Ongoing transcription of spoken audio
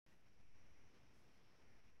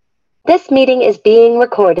This meeting is being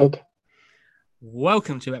recorded.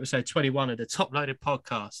 Welcome to episode 21 of the Top Loaded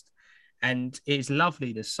podcast. And it's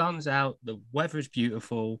lovely. The sun's out, the weather is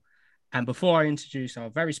beautiful. And before I introduce our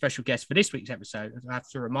very special guest for this week's episode, I have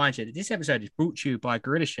to remind you that this episode is brought to you by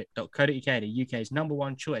GorillaShip.co.uk, the UK's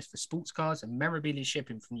 #1 choice for sports cars and memorabilia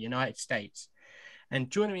shipping from the United States. And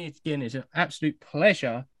joining me again is an absolute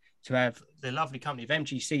pleasure to have the lovely company of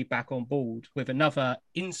MGC back on board with another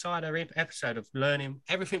insider episode of learning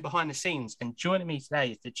everything behind the scenes. And joining me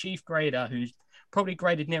today is the chief grader, who's probably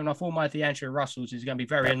graded near enough all my DeAndre Russells, who's going to be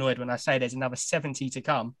very annoyed when I say there's another 70 to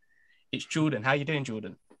come. It's Jordan. How you doing,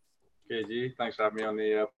 Jordan? Good, you. Thanks for having me on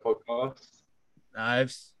the podcast.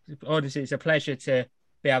 Honestly, it's a pleasure to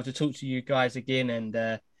be able to talk to you guys again.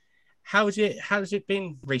 And how's it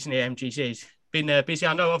been recently at MGC? It's been busy.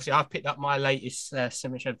 I know, obviously, I've picked up my latest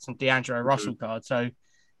submission of some DeAndre Russell cards. So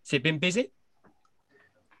has it been busy?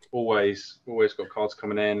 Always got cards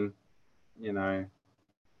coming in. You know, I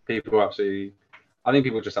think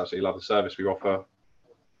people just absolutely love the service we offer.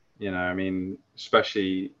 You know, I mean,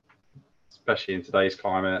 especially in today's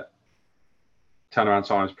climate, turnaround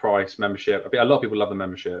times, price, membership. A lot of people love the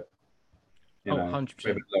membership. You know,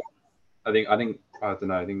 100%. I think I don't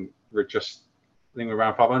know. I think we're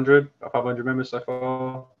around 500 members so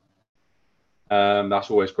far.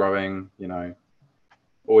 That's always growing. You know,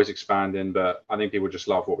 always expanding. But I think people just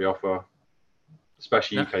love what we offer,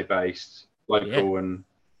 especially UK based, local, and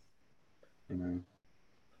you know.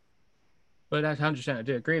 Well, that's 100%. I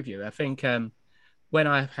do agree with you. I think when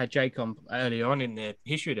I had Jake on earlier on in the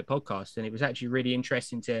history of the podcast, and it was actually really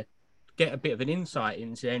interesting to get a bit of an insight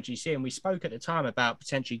into MGC. And we spoke at the time about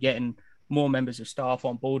potentially getting more members of staff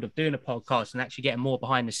on board of doing a podcast and actually getting more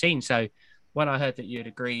behind the scenes. So when I heard that you had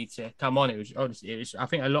agreed to come on, I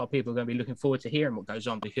think a lot of people are going to be looking forward to hearing what goes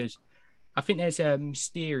on, because I think there's a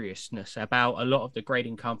mysteriousness about a lot of the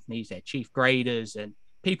grading companies, their chief graders and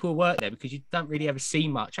people who work there, because you don't really ever see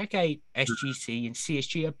much. Okay, SGC and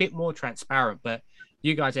CSG are a bit more transparent, but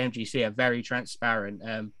you guys at MGC are very transparent.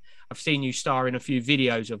 I've seen you star in a few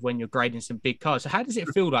videos of when you're grading some big cars. So how does it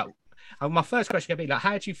feel like? My first question would be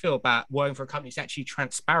how do you feel about working for a company that's actually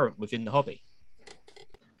transparent within the hobby?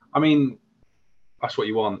 I mean, that's what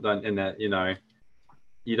you want, isn't it? You know,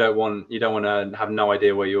 you don't want to have no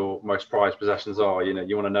idea where your most prized possessions are. You know,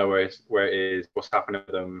 you want to know where it is, what's happening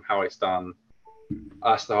with them, how it's done.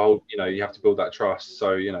 That's the whole. You know, you have to build that trust.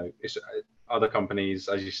 So you know, it's other companies,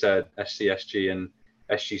 as you said, SCSG and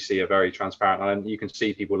SGC are very transparent, and you can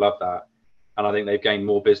see people love that. And I think they've gained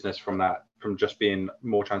more business from that, from just being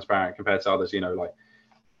more transparent compared to others. You know, like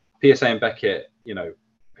PSA and Beckett. You know,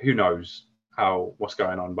 who knows what's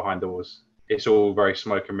going on behind doors? It's all very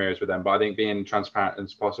smoke and mirrors with them. But I think being transparent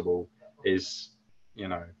as possible is, you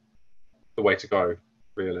know, the way to go,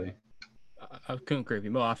 really. I couldn't agree with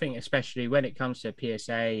you more. I think especially when it comes to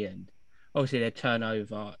PSA, and obviously their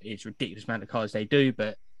turnover is ridiculous amount of cards they do,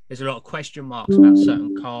 but there's a lot of question marks about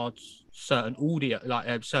certain cards, certain audio,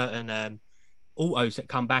 like certain autos that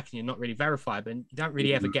come back and you're not really verified, and you don't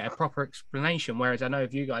really ever get a proper explanation. Whereas I know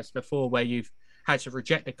of you guys before, where you've had to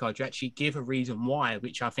reject the card, you actually give a reason why,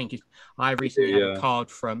 which I think is, I recently had a card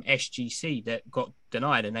from SGC that got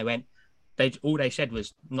denied, and all they said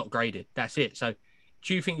was not graded. That's it. So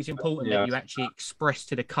do you think it's important that you actually express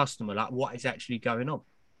to the customer like what is actually going on?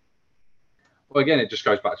 Well, again, it just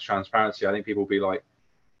goes back to transparency. I think people will be like,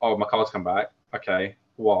 oh, my card's come back. Okay,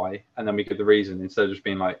 why? And then we give the reason, instead of just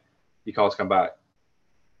being like, your card's come back,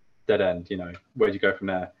 dead end, you know, where do you go from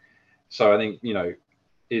there? So I think, you know,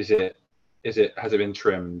 has it been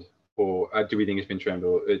trimmed, or do we think it's been trimmed,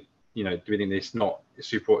 or, you know, do we think it's not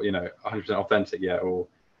super, you know, 100% authentic yet, or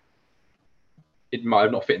it might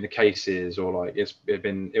have not fit in the cases, or like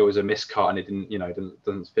it was a miscut and it didn't, you know,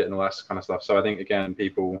 doesn't fit and all that kind of stuff. So I think, again,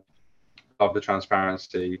 people love the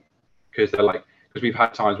transparency, because we've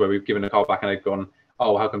had times where we've given a car back and they've gone,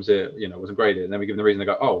 oh, how comes it, you know, wasn't graded? And then we give them the reason, they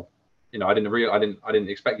go, oh, you know, I didn't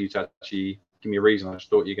expect you to actually give me a reason. I just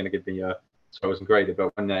thought you were going to give me so I wasn't graded.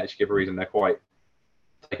 But when they actually give a reason, they're quite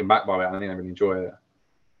taken back by it. I think they really enjoy it.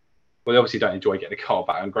 Well, they obviously don't enjoy getting the car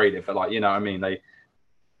back and graded, but like, you know what I mean? They,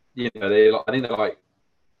 you know, they like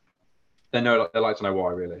to know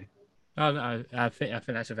why, really. Oh, no, I think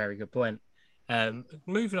that's a very good point.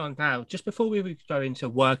 Moving on now, just before we go into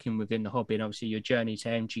working within the hobby and obviously your journey to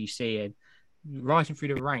MGC and rising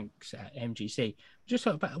through the ranks at MGC, just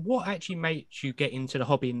talk about what actually made you get into the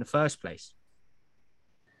hobby in the first place.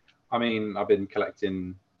 I mean, I've been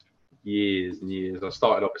collecting years and years. I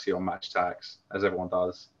started obviously on match tags, as everyone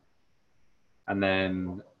does, and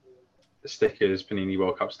then the stickers, Panini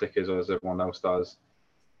World Cup stickers, as everyone else does.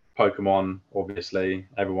 Pokemon, obviously,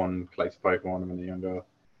 everyone collected Pokemon when they're younger.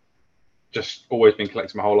 just always been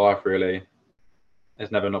collecting my whole life, really.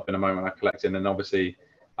 There's never not been a moment I collected. And obviously,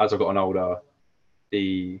 as I've gotten older,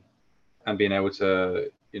 and being able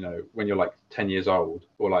to, when you're like 10 years old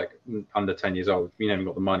or like under 10 years old, you haven't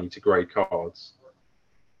got the money to grade cards,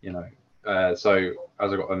 so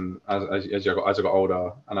as I got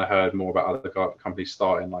older and I heard more about other companies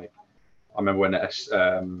starting, like I remember when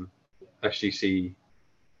SGC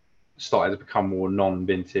started to become more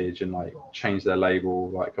non-vintage and like changed their label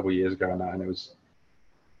like a couple of years ago and it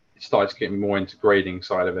started to get me more into grading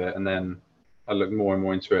side of it, and then I looked more and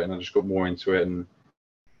more into it and I just got more into it and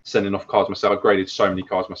sending off cards myself. I graded so many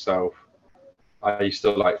cards myself. I used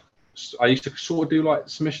to sort of do like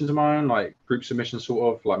submissions of my own, like group submissions,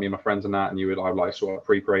 sort of like me and my friends and that. And I would like sort of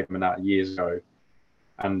pre-grade them and that years ago.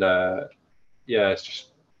 And it's just a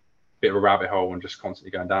bit of a rabbit hole and just constantly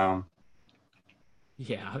going down.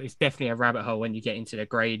 Yeah, it's definitely a rabbit hole when you get into the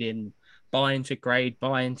grading, buying to grade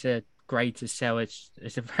to sell.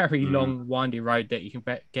 It's a very long, windy road that you can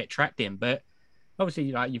get trapped in. But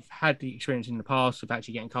obviously, like you've had the experience in the past of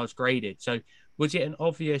actually getting cards graded. So was it an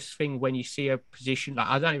obvious thing when you see a position? Like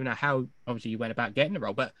I don't even know how obviously you went about getting the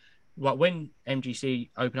role, but like when MGC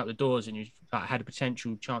opened up the doors and you had a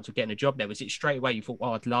potential chance of getting a job there, was it straight away you thought,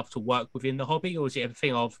 "Oh, I'd love to work within the hobby," or was it a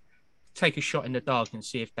thing of take a shot in the dark and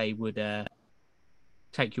see if they would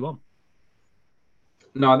take you on?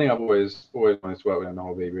 No, I think I've always wanted to work within the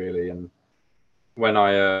hobby, really. And when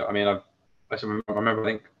I remember, I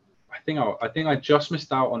think I just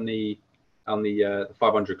missed out on the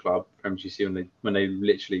 500 club for MGC when they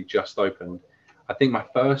literally just opened. I think my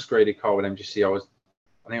first graded card with MGC, I was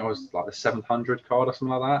like the 700 card or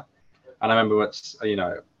something like that. And I remember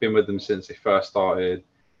been with them since they first started,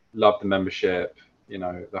 loved the membership,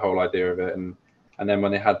 the whole idea of it. And then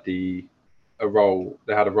when they had a role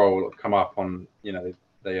come up on, they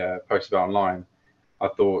posted about online. I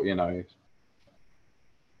thought,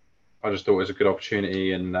 I just thought it was a good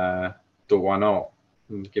opportunity and thought, why not?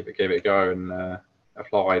 And gave it a go and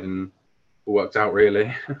applied and it worked out,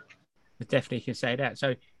 really. I definitely can say that.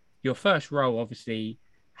 So your first role, obviously,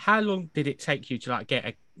 how long did it take you to like get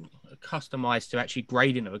a customized to actually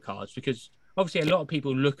grading of the cards? Because obviously a lot of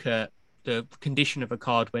people look at the condition of a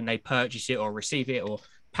card when they purchase it or receive it or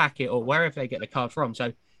pack it or wherever they get the card from.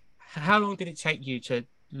 So how long did it take you to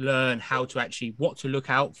learn how to actually what to look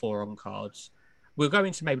out for on cards? We'll go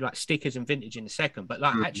into maybe like stickers and vintage in a second, but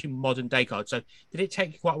like actually modern day cards. So did it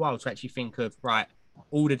take you quite a while to actually think of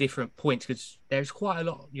all the different points? Because there's quite a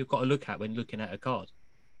lot you've got to look at when looking at a card.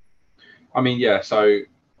 I mean, yeah. So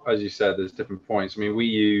as you said, there's different points. I mean,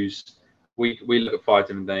 we look at 5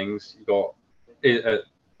 different things. You got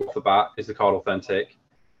off the bat, is the card authentic?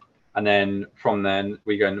 And then from then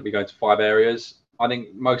we go into 5 areas. I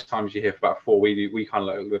think most times you hear for about 4. We kind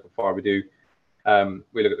of look at 5. We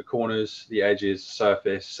look at the corners, the edges,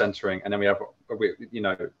 surface, centering, and then we have a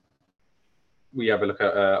look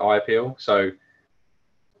at eye appeal. So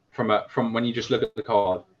from when you just look at the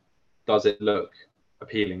card, does it look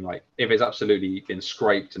appealing? Like if it's absolutely been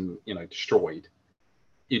scraped and destroyed,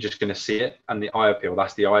 you're just going to see it. And the eye appeal,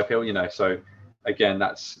 that's the eye appeal. So again,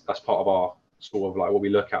 that's part of our sort of like what we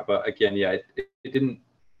look at. But again, yeah, it didn't.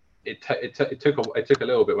 It took a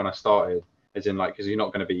little bit when I started, as in like because you're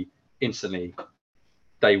not going to be instantly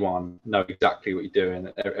day one know exactly what you're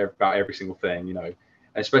doing about every single thing,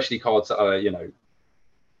 especially cards that are you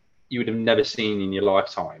would have never seen in your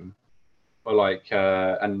lifetime, or like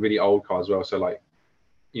and really old cards as well. So like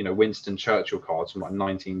Winston Churchill cards from like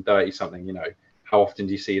 1930 something. How often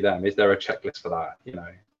do you see them? Is there a checklist for that?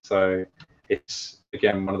 So it's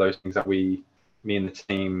again one of those things that me and the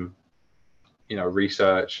team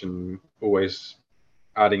research and always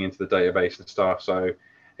adding into the database and stuff. So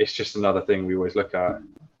it's just another thing we always look at.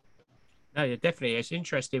 No, yeah, definitely. It's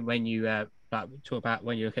interesting when you talk about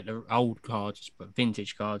when you look at the old cards, but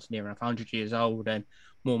vintage cards near enough 100 years old, and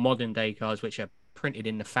more modern day cards which are printed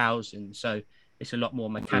in the thousands. So it's a lot more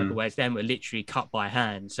mechanical. Whereas them were literally cut by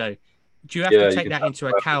hand. So do you have to take that into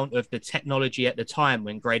account of the technology at the time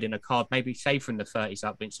when grading a card, maybe say from the 30s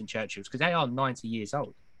like Winston Churchill's, because they are 90 years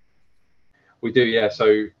old? We do, yeah.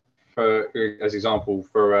 So for as example,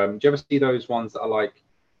 do you ever see those ones that are like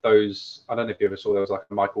those? I don't know if you ever saw there was like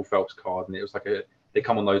a Michael Phelps card, and it was like they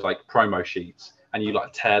come on those like promo sheets, and you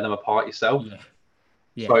like tear them apart yourself.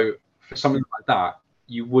 Yeah. So for something like that,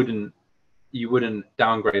 you wouldn't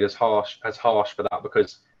downgrade as harsh for that,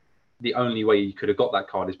 because the only way you could have got that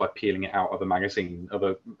card is by peeling it out of a magazine, of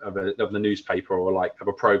the newspaper, or like of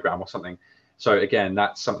a program or something. So again,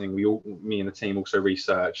 that's something me and the team also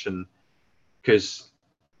research, and because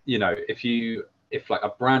if like a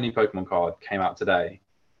brand new Pokemon card came out today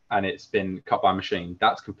and it's been cut by a machine.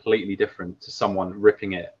 That's completely different to someone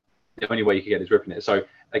ripping it. The only way you can get is ripping it. So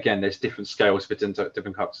again, there's different scales for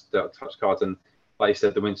different touch cards, and like you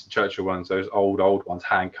said, the Winston Churchill ones, those old ones,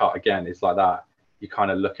 hand cut. Again, it's like that. You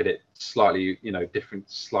kind of look at it slightly,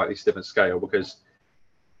 slightly different scale, because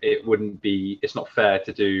it's not fair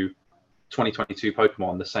to do 2022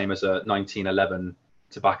 Pokemon the same as a 1911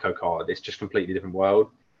 tobacco card. It's just completely different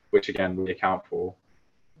world, which again we account for.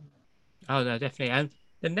 Oh no, definitely. And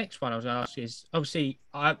the next one I was going to ask is, obviously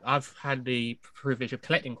I've had the privilege of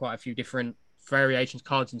collecting quite a few different variations,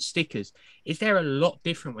 cards and stickers. Is there a lot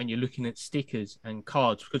different when you're looking at stickers and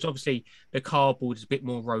cards? Because obviously the cardboard is a bit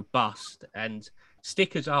more robust, and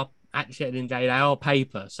stickers are actually, at the end of the day, they are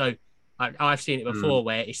paper. So I've seen it before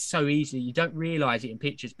where it's so easy, you don't realise it in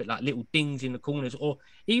pictures, but like little dings in the corners, or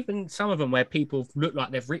even some of them where people look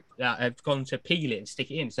like they've have gone to peel it and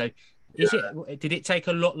stick it in. So did it take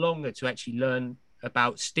a lot longer to actually learn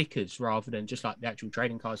about stickers rather than just like the actual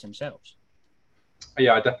trading cards themselves?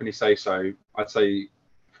 Yeah, I'd definitely say so. I'd say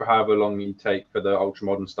for however long you take for the ultra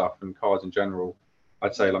modern stuff and cards in general,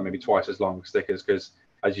 I'd say like maybe twice as long stickers, because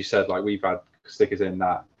as you said, like we've had stickers in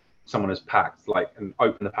that someone has packed, like, and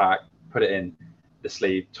opened the pack, put it in the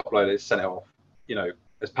sleeve, top loaded it, sent it off,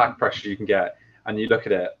 as pack pressure you can get, and you look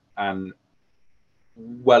at it and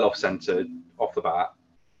well off centered off the bat,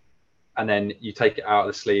 and then you take it out of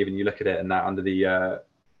the sleeve and you look at it and that under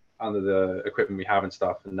the equipment we have and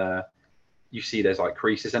stuff, and you see there's like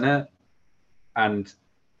creases in it, and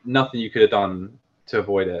nothing you could have done to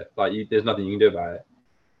avoid it. Like there's nothing you can do about it.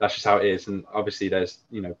 That's just how it is. And obviously there's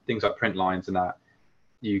things like print lines and that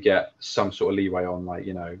you get some sort of leeway on, like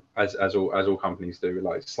as all companies do,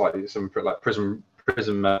 like slightly some like prism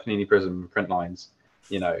Panini Prism print lines.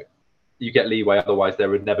 You get leeway, otherwise there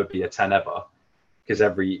would never be a 10 ever, because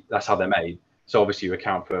that's how they're made. So obviously you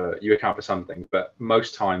account for something, but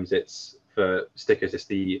most times it's for stickers, it's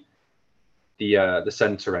the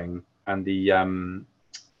centering and the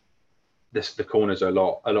corners are a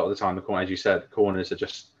lot of the time. As you said, the corners are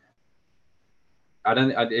just, I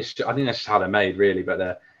think that's just how they're made, really.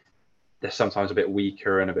 But they're sometimes a bit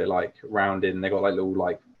weaker and a bit like rounded, and they got like little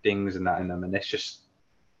like dings and that in them, and it's just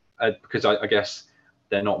because I guess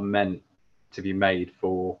they're not meant to be made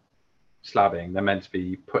for slabbing. They're meant to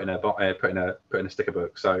be put in a sticker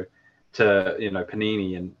book. So to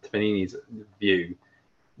Panini's view,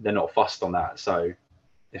 they're not fussed on that. So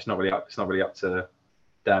it's not really up to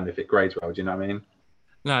them if it grades well. Do you know what I mean?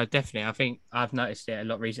 No, definitely. I think I've noticed it a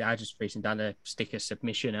lot recently. I just recently done a sticker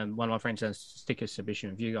submission, and one of my friends does sticker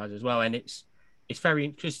submission with you guys as well. And it's very,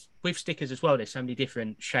 because with stickers as well, there's so many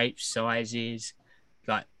different shapes, sizes.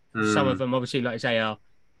 Like some of them, obviously, like I say, are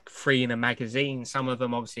free in a magazine. Some of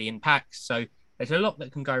them, obviously, in packs. So there's a lot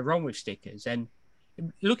that can go wrong with stickers. And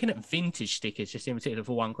looking at vintage stickers, just in particular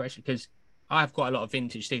for one question, because I've got a lot of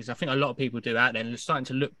vintage stickers. I think a lot of people do out there, and they're starting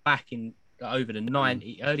to look back in over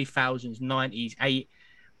the early thousands, 90s, 80s.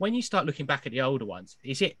 When you start looking back at the older ones,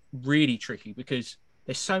 is it really tricky, because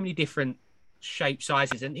there's so many different shape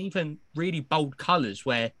sizes and even really bold colors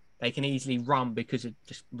where they can easily run because of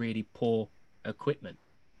just really poor equipment?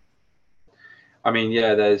 I mean,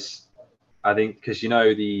 yeah, I think, because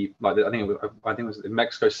I think it was in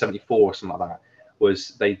Mexico 74 or something like that,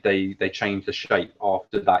 was they changed the shape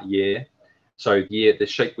after that year. So the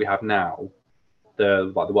shape we have now,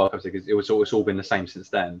 the World Cup stickers, it's all been the same since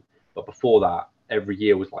then. But before that, every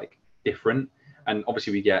year was like different. And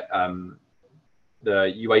obviously we get the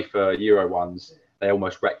UEFA Euro ones, they're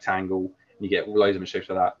almost rectangle, and you get loads of shapes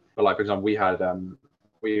like that. But like, for example, we've had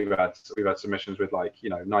submissions with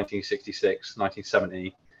 1966,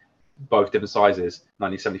 1970, both different sizes.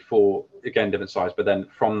 1974, again different size. But then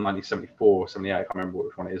from 1974, 78, I can't remember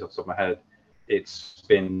which one it is off the top of my head, it's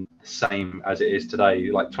been the same as it is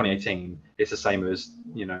today. Like 2018, it's the same as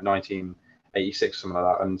 1986, something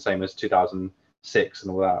like that, and same as 2006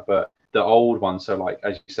 and all that. But the old ones, so like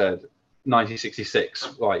as you said,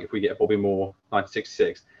 1966, like if we get Bobby Moore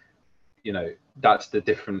 1966, that's the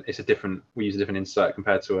different. We use a different insert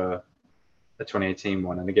compared to a 2018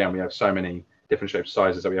 one. And again, we have so many different shapes,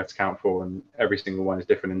 sizes that we have to count for, and every single one is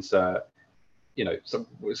different insert. Some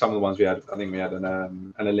of the ones we had, I think we had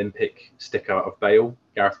an Olympic sticker of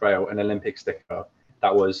Gareth Bale, an Olympic sticker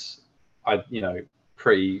that was,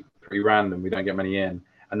 pretty random. We don't get many in,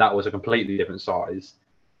 and that was a completely different size.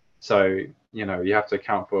 So you have to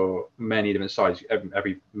account for many different sizes.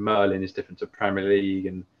 Every Merlin is different to Premier League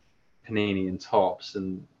and Panini and Topps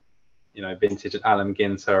and vintage and Alan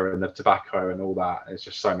Ginter and the tobacco and all that. It's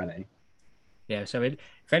just so many. Yeah, so if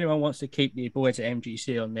anyone wants to keep the boys at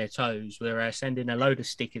MGC on their toes, we're sending a load of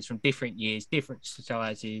stickers from different years, different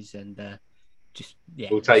sizes, and just yeah.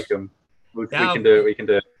 We'll take them. We Yeah, can do it. We can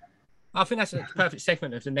do it. I think that's a perfect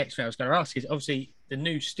segment of the next thing I was going to ask is obviously the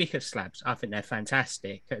new sticker slabs. I think they're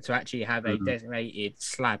fantastic to actually have a designated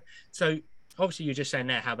slab. So obviously you're just saying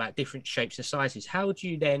that how about different shapes and sizes. How do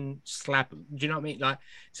you then slab? Do you know what I mean? Like,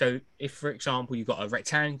 so if for example you've got a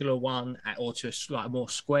rectangular one or to a more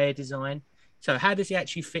square design. So how does it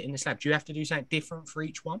actually fit in the slab? Do you have to do something different for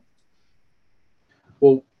each one?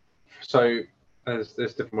 Well, so there's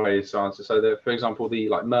different ways to answer. So for example, the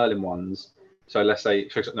like Merlin ones. So let's say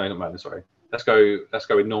no, not Merlin. Sorry. Let's go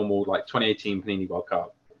with normal like 2018 Panini World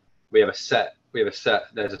Cup. We have a set. There's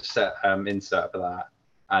a set insert for that,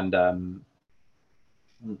 and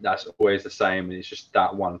that's always the same. And it's just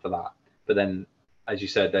that one for that. But then, as you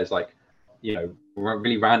said, there's like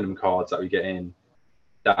really random cards that we get in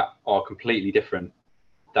that are completely different.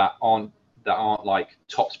 That aren't like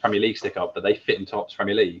Topps Premier League sticker, but they fit in Topps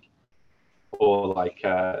Premier League, or like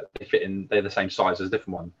they're the same size as a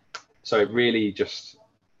different one. So it really just,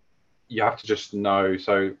 you have to just know.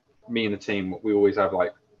 So me and the team, we always have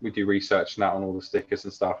we do research now on all the stickers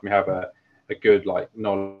and stuff. We have a good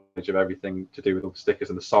knowledge of everything to do with all the stickers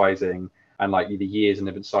and the sizing and the years and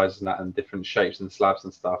different sizes and that and different shapes and slabs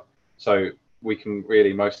and stuff. So we can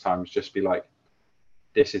really most times just be like,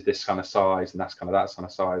 this is this kind of size and that's kind of that kind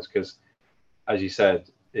of size, because as you said,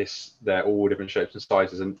 they're all different shapes and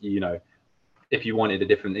sizes, and if you wanted a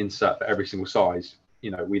different insert for every single size,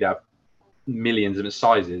 we'd have millions of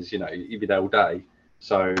sizes, you'd be there all day.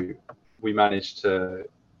 So we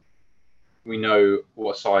know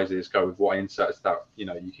what sizes go with what inserts that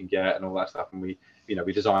you can get and all that stuff, and we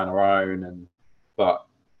design our own, but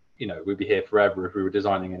we'd be here forever if we were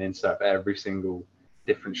designing an insert for every single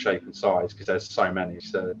different shape and size, because there's so many.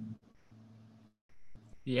 So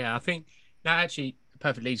yeah, I think that actually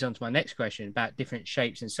perfectly leads on to my next question about different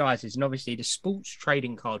shapes and sizes. And obviously the sports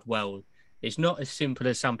trading card world is not as simple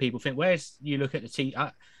as some people think. Whereas you look at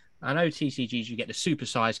I know TCGs, you get the super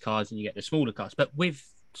size cards and you get the smaller cards, but with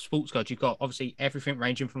sports cards, you've got obviously everything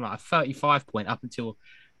ranging from like a 35 point up until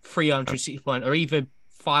 360 point or even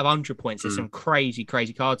 500 points. There's some crazy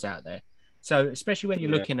cards out there. So especially when you're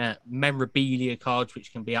looking at memorabilia cards,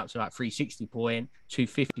 which can be up to like 360 point,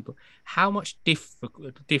 250 point, how much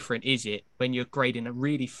different is it when you're grading a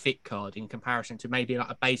really thick card in comparison to maybe like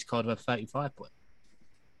a base card of a 35 point?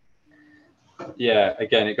 Yeah,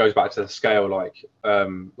 again, it goes back to the scale, like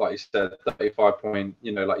you said, 35 point,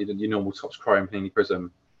 like your normal Topps Chrome Panini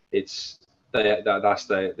Prism. It's they got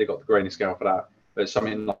the grading scale for that. But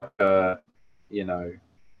something like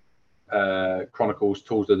Chronicles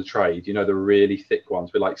Tools of the Trade, the really thick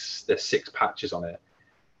ones with there's 6 patches on it.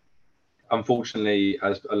 Unfortunately,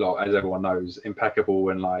 as everyone knows, Impeccable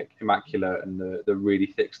and Immaculate and the really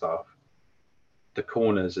thick stuff, the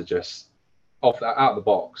corners are just out of the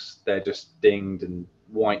box. They're just dinged and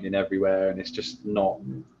whitening everywhere, and it's just not.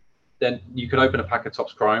 Then you could open a pack of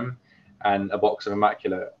Topps Chrome and a box of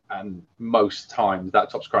Immaculate, and most times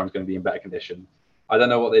that Topps Chrome is going to be in better condition. I don't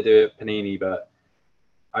know what they do at Panini, but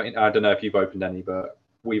I don't know if you've opened any, but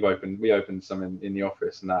we opened some in the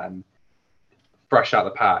office and fresh out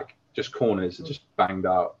the pack, just corners are just banged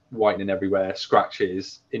out, whitening everywhere,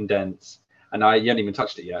 scratches, indents, and you haven't even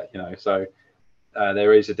touched it yet, So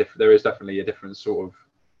there is definitely a different sort of.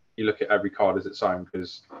 You look at every card as its own,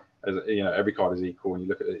 because every card is equal, and you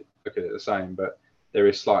look at it the same, but there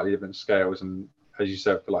is slightly different scales, and as you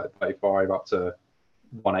said, for 35 up to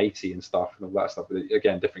 180 and stuff and all that stuff. But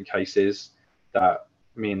again, different cases that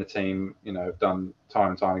me and the team, have done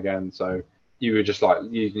time and time again. So you were just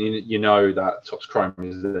that Topps Chrome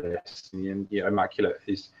is this, and Immaculate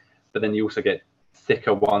is, but then you also get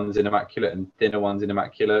thicker ones in Immaculate and thinner ones in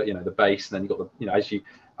Immaculate. The base, and then you got the,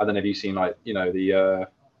 I don't know if you've seen I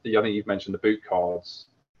think you've mentioned the boot cards.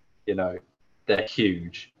 They're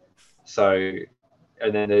huge. So,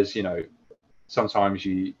 and then there's sometimes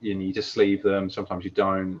you need to sleeve them, sometimes you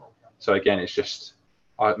don't. So again, it's just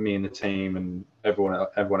me and the team and everyone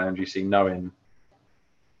at MGC knowing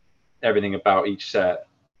everything about each set,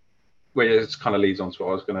 which kind of leads on to what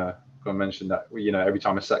I was gonna mention, that every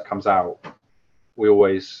time a set comes out, we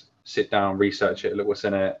always sit down, research it, look what's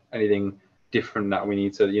in it, anything different that we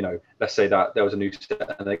need to, let's say that there was a new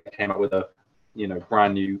set and they came up with a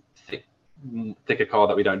brand new thicker card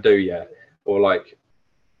that we don't do yet, or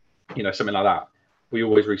something like that. We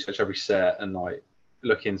always research every set and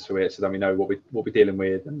look into it, so then we know what we're dealing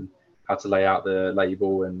with and how to lay out the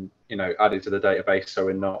label and add it to the database, so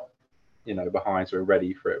we're not behind, so we're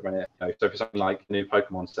ready for it when it so for something like a new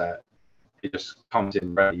Pokemon set, it just comes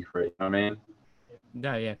in ready for it. You know what I mean?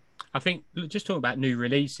 No, yeah. I think just talking about new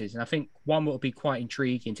releases, and I think one what would be quite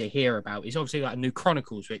intriguing to hear about is obviously like new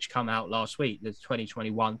Chronicles, which come out last week, the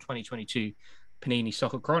 2021-2022 Panini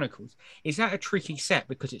Soccer Chronicles. Is that a tricky set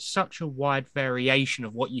because it's such a wide variation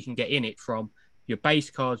of what you can get in it, from your base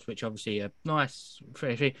cards, which obviously are nice,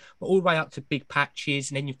 but all the way up to big patches,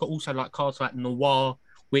 and then you've got also like cards like Noir,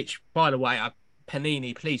 which, by the way,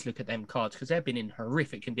 Panini, please look at them cards because they've been in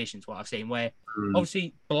horrific conditions. What I've seen, where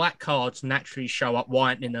obviously black cards naturally show up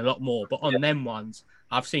whitening a lot more, but on them ones,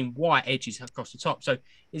 I've seen white edges across the top. So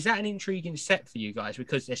is that an intriguing set for you guys?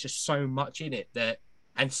 Because there's just so much in it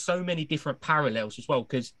and so many different parallels as well.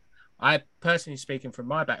 Because I personally, speaking from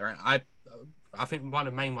my background, I think one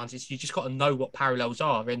of the main ones is you just got to know what parallels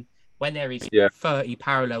are. And when there is 30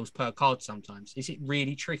 parallels per card sometimes, is it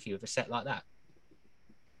really tricky with a set like that?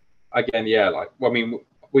 Again, yeah, like, well, I mean,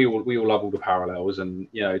 we all love all the parallels, and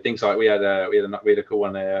things like we had a cool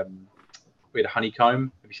one. We had a honeycomb.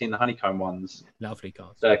 Have you seen the honeycomb ones? Lovely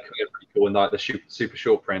cards. They're pretty cool, and like the super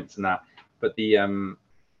short prints and that. But the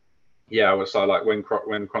I was like when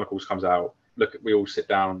Chronicles comes out, we all sit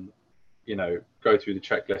down, go through the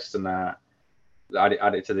checklist and that, add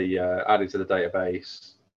it to the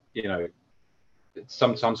database.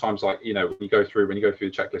 Sometimes like when you go through the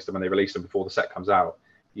checklist and when they release them before the set comes out,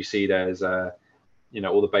 you see there's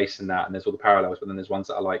all the base in that, and there's all the parallels, but then there's ones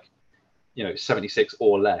that are like 76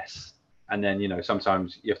 or less, and then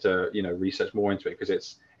sometimes you have to research more into it,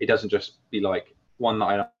 because it doesn't just be like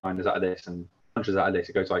 199 is out of this and 100 is out of this.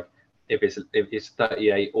 It goes like if it's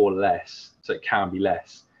 38 or less, so it can be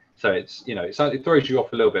less. So it's it throws you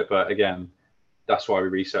off a little bit, but again, that's why we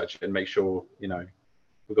research it and make sure we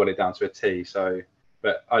got it down to a T. So,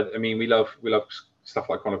 but I mean, we love stuff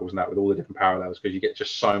like Chronicles and that, with all the different parallels, because you get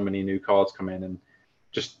just so many new cards come in, and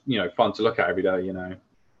just fun to look at every day.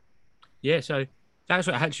 Yeah, so that's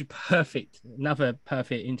what actually another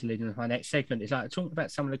perfect interlude into my next segment is like talking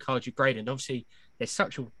about some of the cards you've graded. Obviously, there's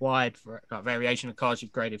such a wide variation of cards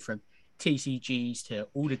you've graded, from TCGs to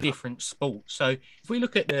all the different sports. So if we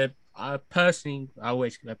look at personally, I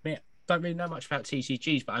always admit, don't really know much about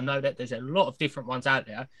TCGs, but I know that there's a lot of different ones out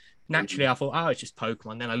there. Naturally, I thought, it's just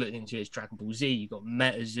Pokemon. Then I looked into it, it's Dragon Ball Z. You've got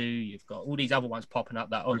MetaZoo. You've got all these other ones popping up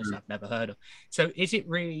that honestly I've never heard of. So is it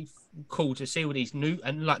really cool to see all these new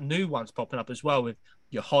ones popping up as well, with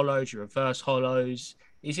your holos, your reverse holos?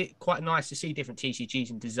 Is it quite nice to see different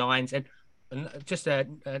TCGs and designs? And just a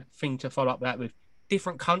thing to follow up that with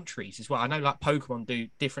different countries as well. I know like Pokemon do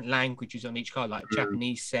different languages on each card, like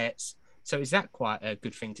Japanese sets. So is that quite a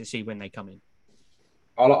good thing to see when they come in?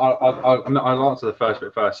 I'll answer the first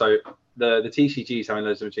bit first. So the TCGs having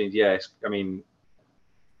those machines, yes. I mean,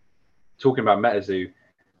 talking about MetaZoo,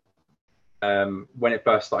 when it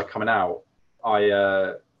first started coming out,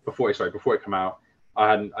 before it came out,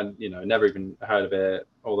 I hadn't never even heard of it,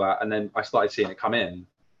 all that, and then I started seeing it come in,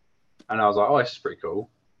 and I was like, this is pretty cool.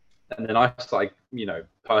 And then I started,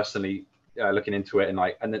 personally looking into it, and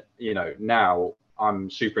then now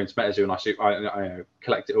I'm super into MetaZoo, and I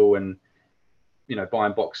collect it all, and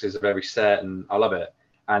buying boxes of every set, and I love it.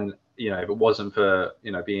 And if it wasn't for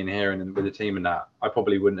being here and with the team and that, I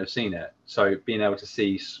probably wouldn't have seen it. So being able to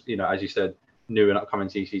see as you said, new and upcoming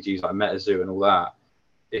TCGs like MetaZoo and all that,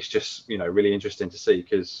 it's just really interesting to see,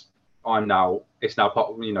 because it's now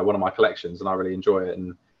part of one of my collections, and I really enjoy it,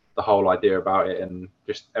 and the whole idea about it, and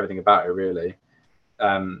just everything about it, really.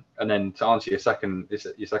 And then to answer your second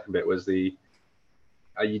bit was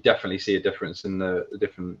you definitely see a difference in the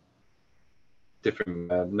different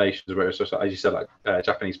nations, where it's just, as you said, like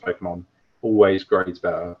Japanese Pokemon always grades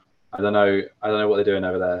better. I don't know what they're doing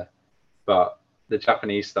over there, but the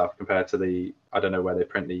Japanese stuff compared to I don't know where they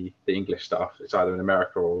print the English stuff. It's either in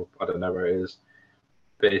America or I don't know where it is,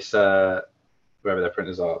 but it's wherever their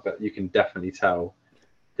printers are. But you can definitely tell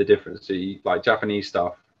the difference. So like Japanese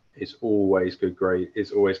stuff is always good grade.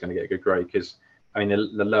 Is always going to get a good grade, because I mean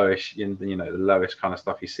the lowest the lowest kind of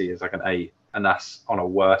stuff you see is like an 8, and that's on a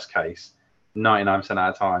worst case. 99% out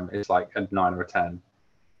of time it's like a 9 or a 10.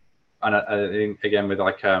 And I think again with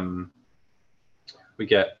like we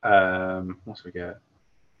get what do we get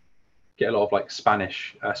a lot of like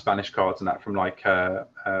Spanish cards and that, from like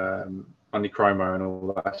Money Chromo and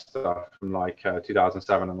all that stuff, from like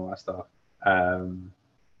 2007 and all that stuff. And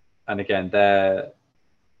again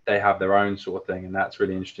they have their own sort of thing, and that's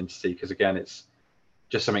really interesting to see, because again it's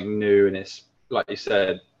just something new, and it's like you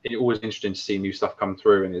said, it's always interesting to see new stuff come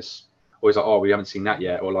through, and it's always like, we haven't seen that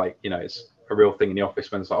yet, or like it's a real thing in the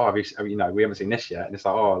office when it's like, we haven't seen this yet, and it's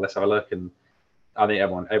like, let's have a look. And I think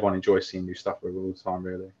everyone enjoys seeing new stuff all the time,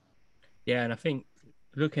 really. Yeah, and I think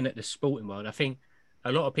looking at the sporting world, I think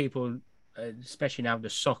a lot of people especially now the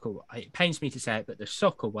soccer. It pains me to say it, but the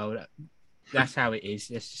soccer world, that's how it is.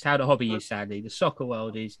 It's just how the hobby is. Sadly, the soccer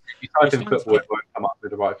world is. If you type in football, it won't come up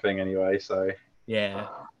with the right thing anyway. So yeah.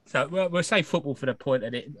 So we'll say football for the point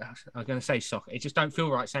that I'm going to say soccer. It just don't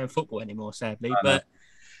feel right saying football anymore, sadly. But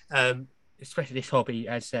especially this hobby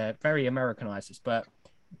as very Americanized. But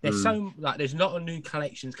there's there's a lot of new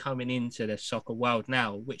collections coming into the soccer world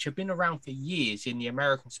now, which have been around for years in the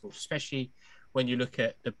American sports, especially when you look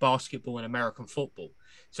at the basketball and American football.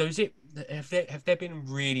 So have there been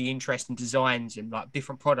really interesting designs and like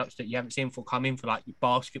different products that you haven't seen for come in for like your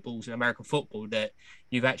basketballs and American football that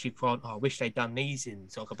you've actually thought, I wish they'd done these in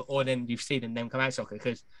soccer, or then you've seen them come out of soccer?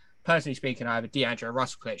 Because personally speaking, I have a D'Angelo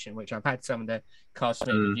Russell collection, which I've had some of the cards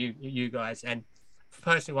submitted with you guys, and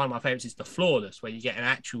personally one of my favorites is the Flawless, where you get an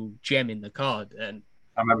actual gem in the card. And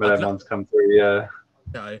I remember that one's come through. Yeah.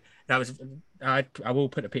 So that was. I will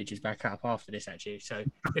put the pictures back up after this actually. So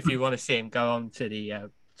if you want to see him, go on to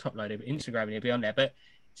the top load of Instagram and he'll be on there. But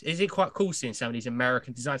is it quite cool seeing some of these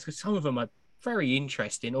American designs, because some of them are very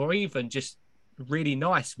interesting, or even just really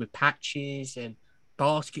nice with patches and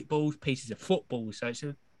basketballs, pieces of football. So it's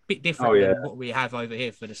a bit different than what we have over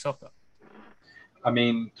here for the soccer. I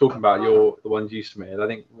mean, talking about the ones you submitted, I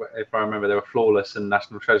think if I remember, they were Flawless and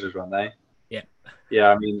National Treasures, weren't they? Yeah. Yeah,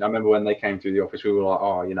 I mean, I remember when they came through the office, we were like,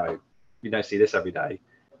 oh, you don't see this every day.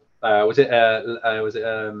 Was it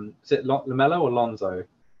Lamelo or Lonzo?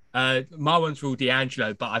 My one's all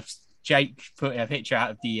D'Angelo, but Jake put a picture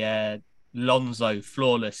out of the Lonzo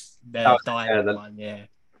Flawless, the diamond one. Yeah.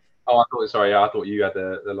 Oh, I thought you had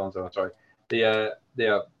the Lonzo. I'm sorry.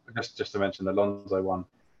 Just to mention the Lonzo one,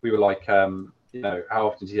 we were like, how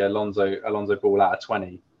often do you see Alonzo ball out of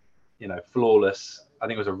 20? Flawless. I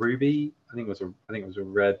think it was a ruby. I think it was a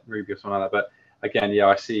red ruby or something like that. But again,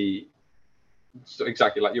 I see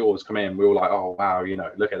exactly like yours come in. We were like, oh wow,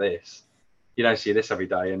 look at this. You don't see this every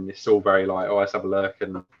day, and it's all very like, oh, let's have a look.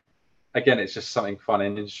 And again, it's just something fun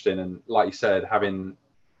and interesting. And like you said,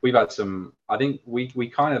 we've had some. I think we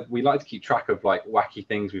like to keep track of like wacky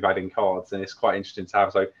things we've had in cards, and it's quite interesting to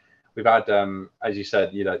have. So we've had, as you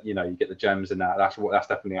said, you get the gems and that. That's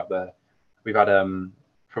definitely up there. We've had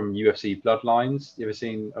from UFC Bloodlines. You ever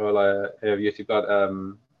seen UFC Blood? I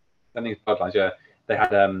think it's Bloodlines. Yeah, they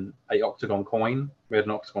had a octagon coin. We had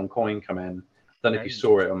an octagon coin come in. I don't know if you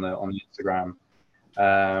saw it on the Instagram.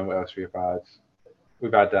 What else we've had?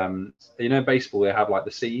 We've had in baseball they have like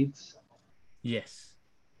the seeds. Yes.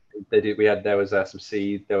 They do. There was some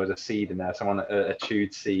seed. There was a seed in there. Someone a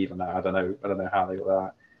chewed seed on that. I don't know how they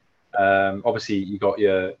got that. Obviously you got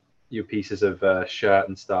your pieces of shirt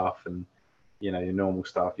and stuff, and your normal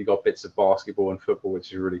stuff. You got bits of basketball and football,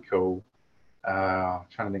 which is really cool. I'm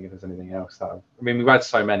trying to think if there's anything else we've had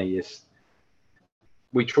so many.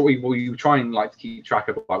 We try and like to keep track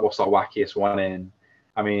of like what's our wackiest one in.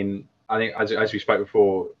 I mean, I think as we spoke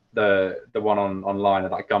before, the one online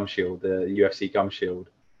of that gum shield, the UFC gum shield,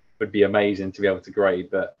 would be amazing to be able to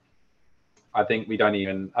grade. But I think I don't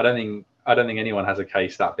think anyone has a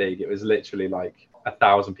case that big. It was literally like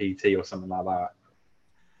 1,000 PT or something like that.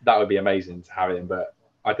 That would be amazing to have it in, but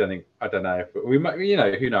I don't know if we might,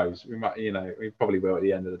 who knows? We might, we probably will at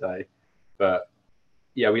the end of the day. But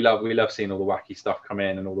yeah, we love seeing all the wacky stuff come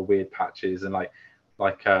in and all the weird patches, and like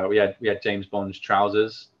we had James Bond's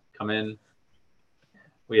trousers come in.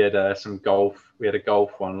 We had some golf. We had a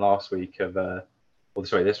golf one last week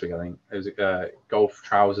this week I think it was golf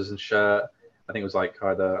trousers and shirt. I think it was like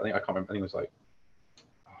I can't remember. I think it was like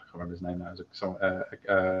I can't remember his name now. It was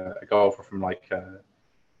a golfer from like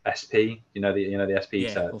SP. The SP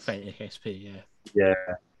sets. Yeah, authentic SP. Yeah. Yeah,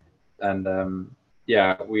 and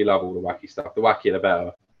we love all the wacky stuff. The wackier the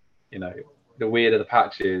better. The weirder the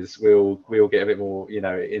patches, we'll get a bit more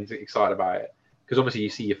excited about it, because obviously you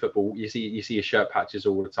see your football, you see your shirt patches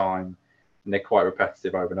all the time, and they're quite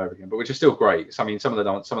repetitive over and over again, but which is still great. So, I mean, some of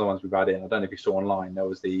the ones we've had in, I don't know if you saw online,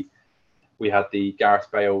 we had the Gareth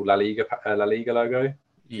Bale La Liga logo. Did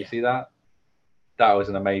you see that? That was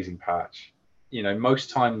an amazing patch.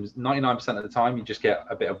 Most times, 99% of the time, you just get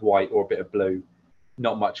a bit of white or a bit of blue,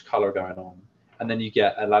 not much color going on. And then you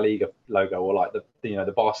get a La Liga logo or like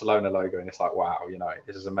the Barcelona logo, and it's like, wow,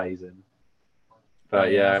 this is amazing. But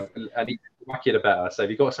and wackier the better. So if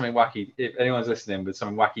you've got something wacky, if anyone's listening with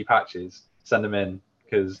some wacky patches, send them in,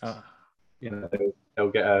 because they'll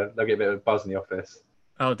get a bit of a buzz in the office.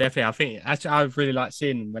 Oh, definitely. I think I really like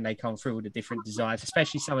seeing them when they come through with the different designs,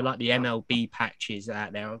 especially something like the MLB patches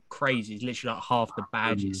out there. Are crazy. It's literally like half the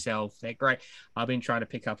badge itself. They're great. I've been trying to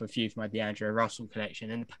pick up a few for my D'Angelo Russell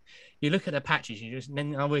collection, and you look at the patches,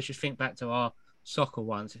 then I always just think back to our soccer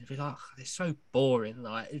ones, and it'd be like, oh, they're so boring.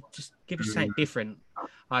 Like, just give us something different.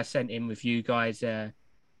 I sent in with you guys. It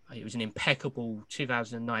was an impeccable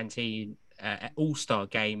 2019 All-Star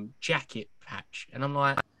game jacket patch, and I'm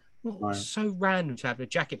like, well, it's so random to have a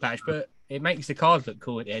jacket patch, but it makes the cards look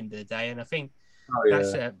cool at the end of the day. And I think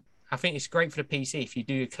I think it's great for the PC if you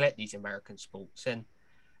do collect these American sports. And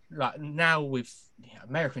like now with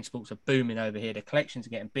American sports are booming over here, the collections are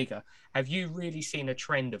getting bigger. Have you really seen a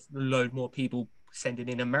trend of a load more people sending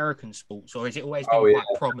in American sports, or has it always been quite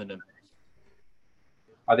prominent?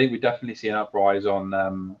 I think we definitely see an uprise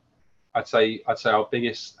on. I'd say our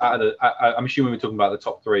biggest. I'm assuming we're talking about the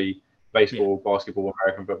top three: baseball, basketball,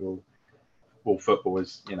 American football. Well, football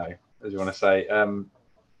is, as you want to say.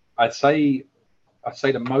 I'd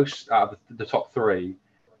say the most out of the top three,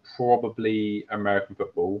 probably American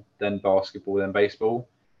football, then basketball, then baseball.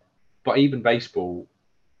 But even baseball,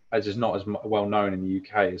 as is not as well known in the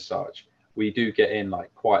UK as such, we do get in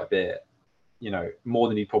like quite a bit, more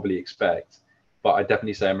than you probably expect. But I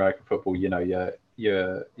definitely say American football. Your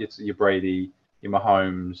Brady, your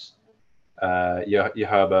Mahomes, your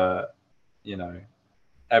Herbert.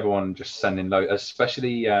 Everyone just sending low,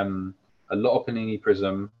 especially a lot of Panini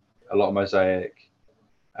Prism, a lot of Mosaic,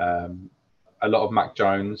 a lot of Mac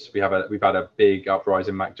Jones. We've had a big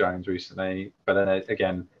uprising in Mac Jones recently, but then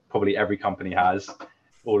again, probably every company has.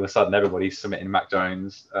 All of a sudden, everybody's submitting Mac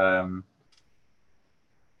Jones.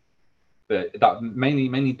 But that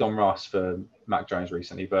mainly Don Ross for Mac Jones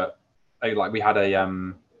recently. But we had a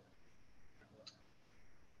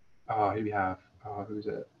who we have? Who's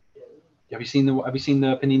it? Have you seen the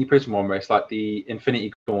Panini Prism one where it's like the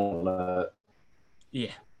Infinity Gauntlet?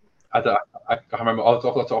 Yeah. I can't remember off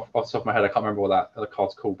the top of my head. I can't remember what that other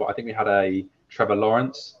card's called, but I think we had a Trevor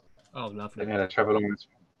Lawrence. Oh, lovely. I think we had a Trevor Lawrence,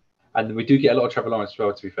 and we do get a lot of Trevor Lawrence as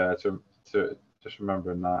well. To be fair, to just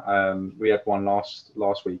remembering that, we had one last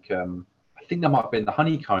week. I think that might have been the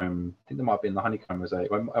honeycomb. Mosaic.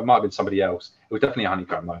 It might have been somebody else. It was definitely a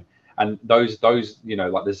honeycomb though. And those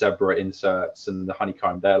like the zebra inserts and the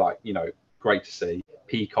honeycomb, they're like great to see.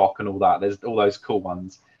 Peacock and all that. There's all those cool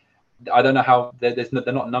ones. I don't know how they're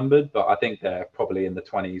not numbered, but I think they're probably in the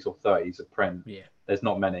 20s or 30s of print. Yeah. There's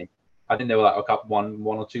not many. I think they were like a couple,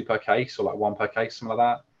 one or two per case, or like one per case, something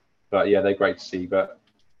like that. But yeah, they're great to see. But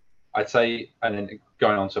I'd say, and then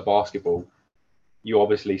going on to basketball, you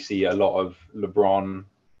obviously see a lot of LeBron,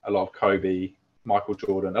 a lot of Kobe, Michael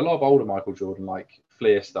Jordan, a lot of older Michael Jordan, like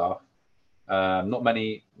Fleer stuff. Not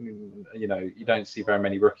many, you don't see very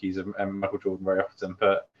many rookies of Michael Jordan very often,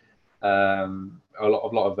 but a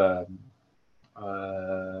lot of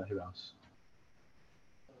who else?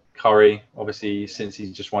 Curry, obviously, since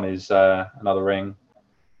he's just won his another ring.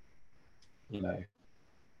 A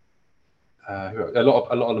lot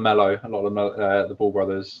of LaMelo, the Ball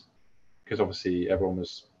brothers, because obviously everyone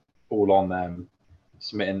was all on them,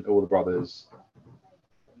 submitting all the brothers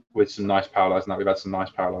with some nice parallels. Now we've had some nice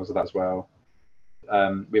parallels of that as well.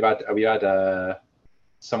 We had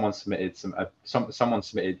someone submitted someone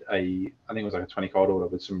submitted I think it was like a 20 card order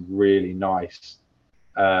with some really nice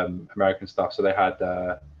American stuff. So they had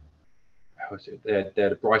they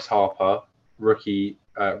had a Bryce Harper rookie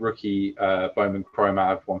Bowman Chrome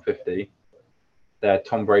out of 150. They had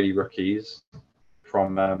Tom Brady rookies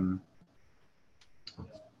from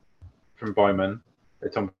Bowman. They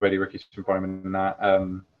had Tom Brady rookies from Bowman and that.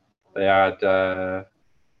 They had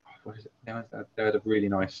what is it? They had a really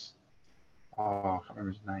nice. Oh, I can't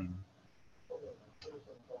remember his name.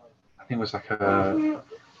 I think it was like a.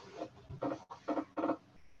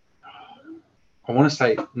 I want to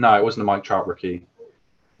say no, it wasn't a Mike Trout rookie.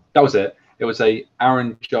 That was it. It was a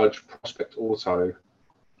Aaron Judge prospect auto,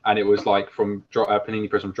 and it was like from Panini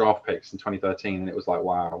Prism draft picks in 2013, and it was like,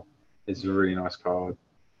 wow, this is a really nice card.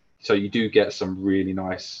 So you do get some really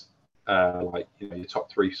nice, your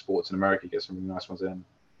top three sports in America get some really nice ones in.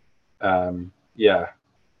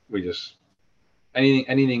 We just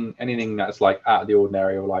anything that's like out of the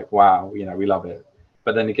ordinary or like wow, we love it.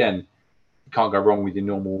 But then again, you can't go wrong with your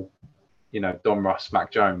normal, Don Russ,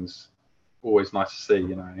 Mac Jones. Always nice to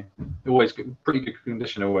see, always pretty good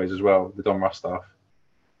condition always as well. The Don Russ stuff.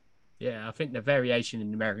 Yeah, I think the variation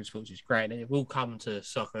in American sports is great, and it will come to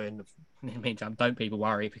soccer in the meantime. Don't people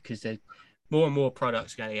worry, because there's more and more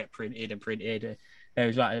products going to get printed. There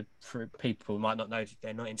was for people who might not know,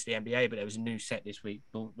 they're not into the NBA, but there was a new set this week,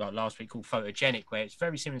 last week, called Photogenic, where it's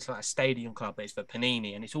very similar to like a Stadium Club, but it's for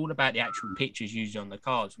Panini, and it's all about the actual pictures used on the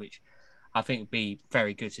cards, which I think would be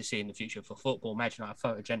very good to see in the future for football. Imagine like a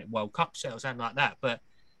Photogenic World Cup set or something like that. But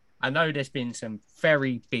I know there's been some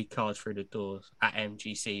very big cards through the doors at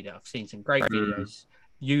MGC that I've seen some great videos,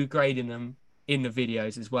 you grading them in the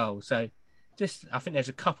videos as well. So I think there's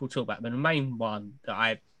a couple to talk about, but the main one that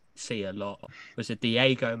I see a lot was a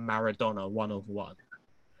Diego Maradona 1 of 1.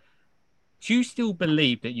 Do you still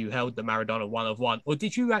believe that you held the Maradona 1 of 1, or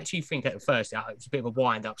did you actually think at first it was a bit of a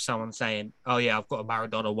wind up, someone saying, "Oh yeah, I've got a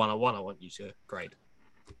Maradona 1 of 1, I want you to grade"?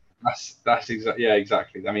 That's exactly, yeah,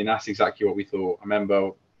 exactly. I mean, that's exactly what we thought. I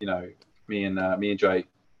remember, me and Jake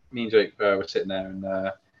were sitting there, and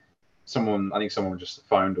I think someone just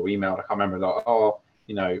phoned or emailed. I can't remember. Like,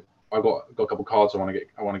 I got a couple cards I want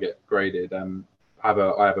to get graded. I have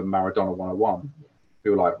a Maradona 101.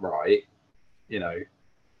 We were like, right,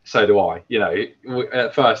 so do I.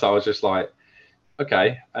 At first I was just like,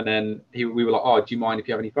 okay, and then we were like, oh, do you mind if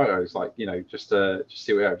you have any photos? Like, just to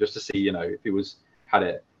see what, just to see, if he had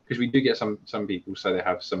it, because we do get some people say they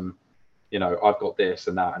have some, I've got this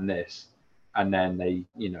and that and this, and then they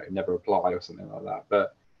never reply or something like that.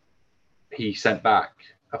 But he sent back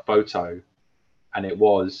a photo, and it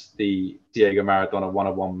was the Diego Maradona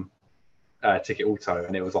 101 ticket auto,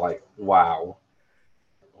 and it was like, wow,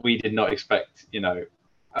 we did not expect,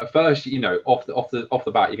 at first, off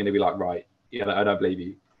the bat, you're going to be like, right, I don't believe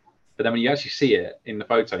you. But then when you actually see it in the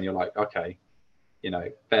photo, and you're like, okay,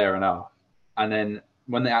 fair enough. And then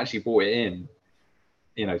when they actually brought it in,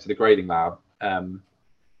 to the grading lab,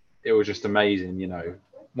 it was just amazing.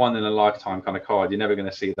 One in a lifetime kind of card. You're never going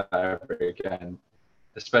to see that ever again,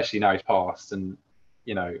 especially now he's passed. And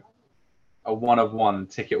a 1 of 1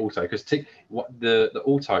 ticket auto, because the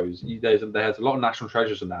autos, there's a lot of national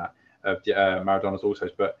treasures in that of Maradona's autos,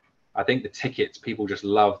 but I think the tickets, people just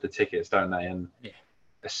love the tickets, don't they? And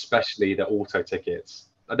especially the auto tickets,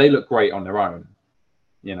 they look great on their own,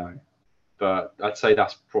 but I'd say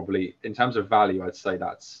that's probably, in terms of value, I'd say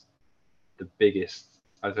that's the biggest.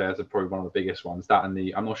 I'd say that's probably one of the biggest ones. That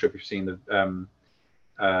and I'm not sure if you've seen the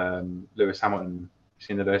Lewis Hamilton. You've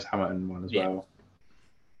seen the Lewis Hamilton one as well.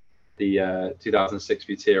 The 2006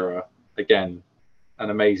 Vutira, again, an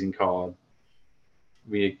amazing card.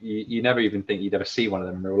 You never even think you'd ever see one of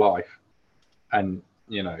them in real life, and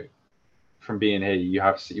from being here,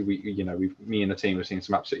 me and the team have seen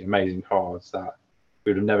some absolutely amazing cards that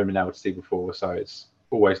we would have never been able to see before. So it's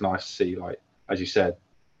always nice to see, like, as you said,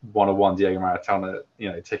 1 of 1 Diego Maradona,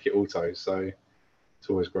 ticket autos. So it's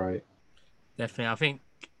always great. Definitely, I think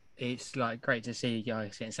it's like great to see you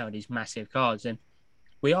guys getting some of these massive cards, and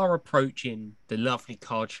we are approaching the lovely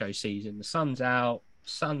card show season. The sun's out,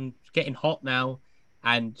 sun's getting hot now,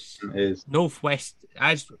 and Northwest,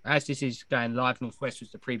 as this is going live, Northwest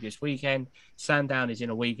was the previous weekend. Sandown is in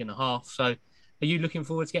a week and a half. So are you looking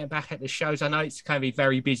forward to getting back at the shows? I know it's going to be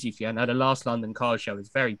very busy for you. I know the last London card show was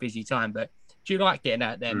a very busy time, but do you like getting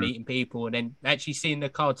out there, meeting people, and then actually seeing the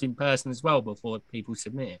cards in person as well before people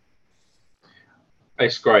submit?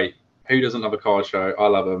 It's great. Who doesn't love a card show? I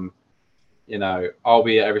love them. I'll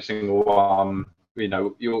be at every single one.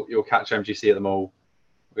 You'll catch MGC at the mall.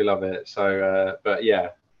 We love it. So, but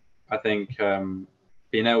yeah, I think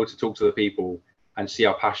being able to talk to the people and see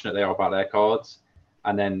how passionate they are about their cards,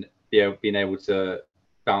 and then being able to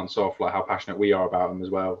bounce off like how passionate we are about them as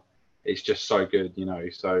well. It's just so good,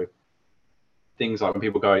 So things like when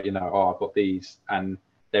people go, oh, I've got these, and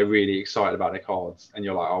they're really excited about their cards, and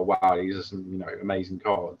you're like, oh wow, these are some amazing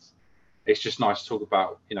cards. It's just nice to talk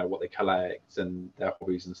about what they collect and their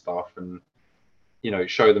hobbies and stuff, and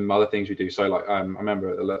show them other things we do. So like I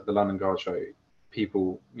remember at the London Card Show,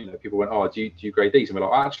 people went, oh, do you grade these? And we're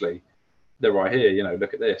like, oh, actually, they're right here.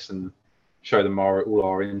 Look at this, and show them all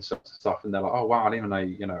our inserts and stuff. And they're like, oh wow, I didn't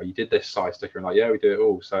even know you did this size sticker. And like, yeah, we do it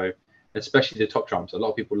all. So especially the top trumps. A lot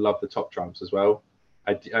of people love the top trumps as well.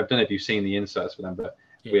 I don't know if you've seen the inserts for them, but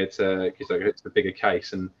we had to, because it's a bigger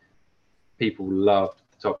case, and people love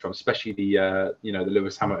the top trumps, especially the the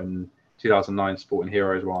Lewis Hamilton 2009 Sporting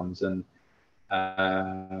Heroes ones, and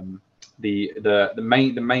the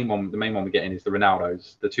main one we're getting is the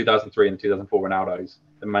Ronaldos, the 2003 and the 2004 Ronaldos,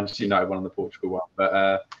 the Manchester United one and the Portugal one.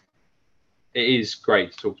 But it is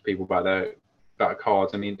great to talk to people about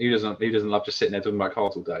cards. I mean, who doesn't love just sitting there talking about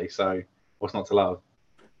cards all day? So what's not to love?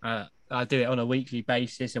 I do it on a weekly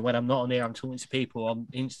basis, and when I'm not on here, I'm talking to people on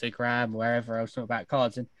Instagram, wherever else, talking about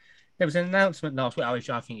cards. And there was an announcement last week, which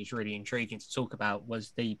I think is really intriguing to talk about,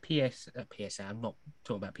 was the PSA. I'm not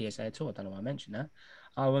talking about PSA at all. I don't know why I mentioned that.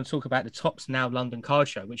 I want to talk about the Topps Now London Card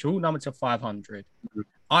Show, which are all numbered to 500. Mm-hmm.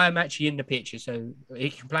 I am actually in the picture, so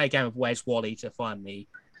you can play a game of Where's Wally to find me,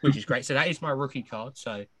 which is great. So that is my rookie card,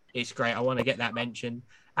 so it's great. I want to get that mentioned.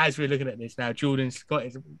 As we're looking at this now, Jordan's got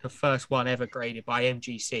the first one ever graded by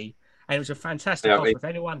MGC, and it was a fantastic offer. If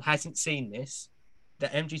anyone hasn't seen this, the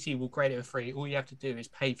MGC will grade it for free. All you have to do is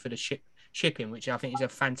pay for the shipping, which I think is a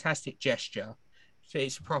fantastic gesture. So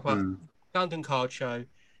it's a proper London Card Show.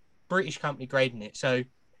 British company grading it. So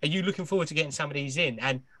are you looking forward to getting some of these in?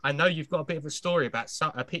 And I know you've got a bit of a story about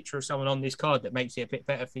a picture of someone on this card that makes it a bit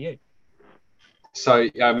better for you. So,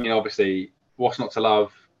 I mean, obviously, what's not to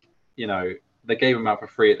love? They gave them out for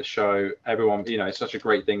free at the show. Everyone, it's such a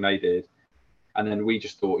great thing they did. And then we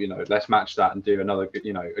just thought, let's match that and do another good,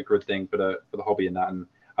 a good thing for the hobby and that. And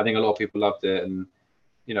I think a lot of people loved it. And,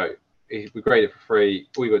 we graded it for free.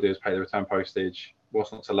 All you got to do is pay the return postage.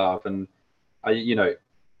 What's not to love? And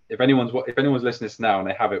if anyone's listening to this now and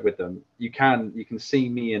they have it with them, you can see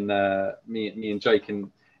me and Jake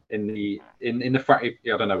in the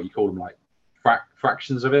I don't know what you call them, like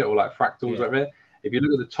fractions of it, or like fractals of it. If you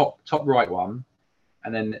look at the top right one,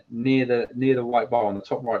 and then near the white bar on the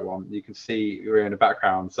top right one, you can see you're in the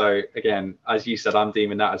background. So again, as you said, I'm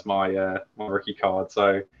deeming that as my rookie card.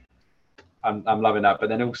 So I'm loving that. But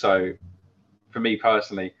then also, for me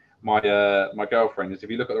personally, my girlfriend is,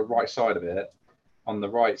 if you look at the right side of it, on the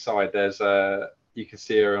right side, there's you can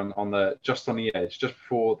see her on the just on the edge, just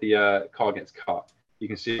before the card gets cut. You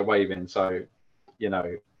can see her waving. So,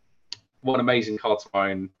 what an amazing card to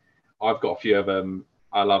own. I've got a few of them.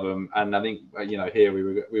 I love them, and I think here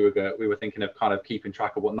we were thinking of kind of keeping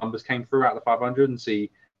track of what numbers came through out of the 500 and see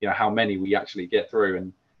how many we actually get through.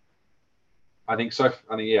 And so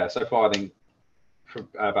far I think for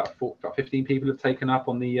about 15 people have taken up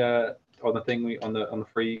on the thing on the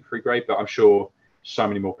free grade, but I'm sure so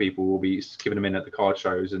many more people will be giving them in at the card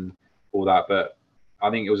shows and all that. But I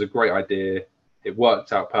think it was a great idea. It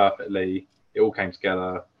worked out perfectly. It all came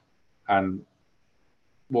together, and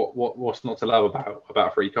what's not to love about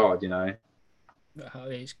a free card,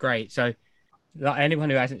 It's great. So like anyone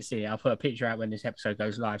who hasn't seen it, I'll put a picture out when this episode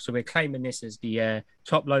goes live. So we're claiming this as the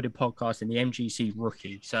top loaded podcast in the MGC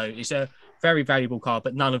rookie. So it's a very valuable card,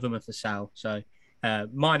 but none of them are for sale. So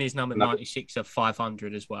mine is number 96 of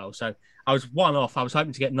 500 as well. So I was one off. I was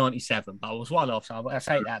hoping to get 97, but I was one off. So I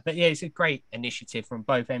say that. But yeah, it's a great initiative from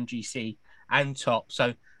both MGC and Top.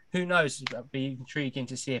 So who knows? It'll be intriguing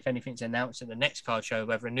to see if anything's announced at the next card show,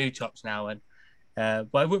 whether a new Top's now. And it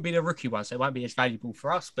wouldn't be the rookie one, so it won't be as valuable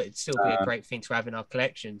for us, but it'd still be a great thing to have in our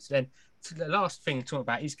collections. Then the last thing to talk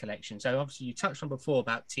about is collection. So obviously you touched on before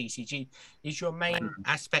about TCG. Is your main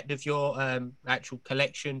aspect of your actual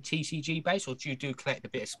collection TCG based, or do you collect a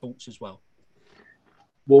bit of sports as well?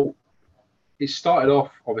 Well, it started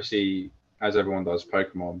off obviously as everyone does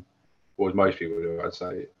Pokemon, or as most people do, I'd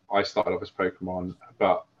say. I started off as Pokemon,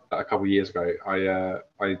 but a couple of years ago,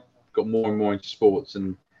 I got more and more into sports,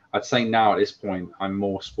 and I'd say now at this point I'm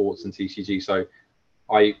more sports than TCG. So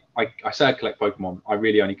I say I collect Pokemon. I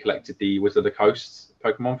really only collected the Wizard of the Coast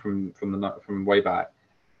Pokemon from way back,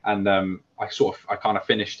 and I kind of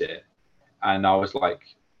finished it, and I was like,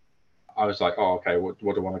 oh, okay, what do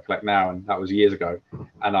I want to collect now? And that was years ago,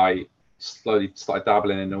 and I slowly started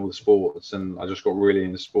dabbling in all the sports, and I just got really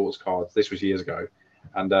into sports cards. This was years ago,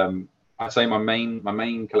 and I'd say my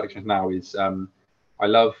main collection now is I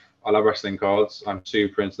love wrestling cards. I'm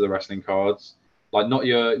super into the wrestling cards, like not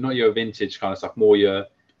your vintage kind of stuff, more your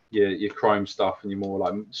chrome stuff, and your more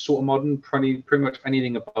like sort of modern, pretty much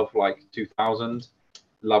anything above like 2000.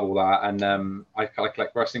 Love all that, and I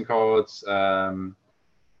collect wrestling cards,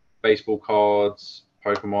 baseball cards,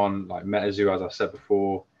 Pokemon, like MetaZoo, as I said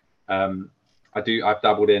before. I've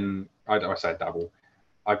dabbled in. I say dabble.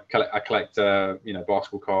 I collect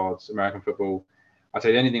basketball cards, American football. I'd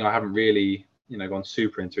say the only thing I haven't really gone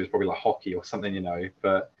super into is probably like hockey or something,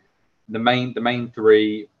 but the main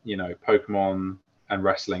three, Pokemon and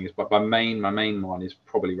wrestling is, but my main one is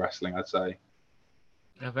probably wrestling, I'd say.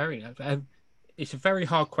 It's a very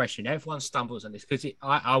hard question. Everyone stumbles on this because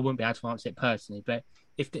I wouldn't be able to answer it personally, but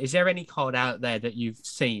is there any card out there that you've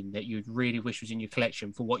seen that you'd really wish was in your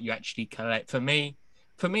collection for what you actually collect? For me,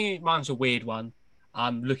 mine's a weird one.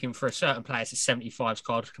 I'm looking for a certain player's 75s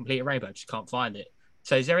card to complete a rainbow, just can't find it.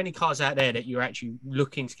 So is there any cards out there that you're actually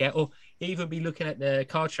looking to get, or even be looking at the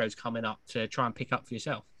card shows coming up to try and pick up for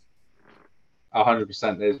yourself?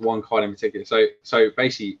 100%. There's one card in particular. So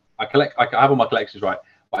basically, I have all my collections, right?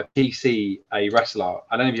 But I PC a wrestler.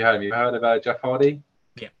 I don't know if you heard of him. You heard of Jeff Hardy?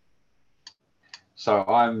 Yeah. So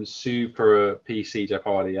I'm super PC Jeff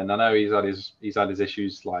Hardy, and I know he's had his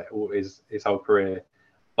issues like all his whole career,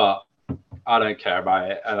 but I don't care about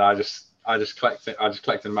it, and I just collect it. I just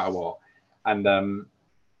collect it no matter what. And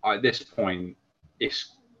at this point,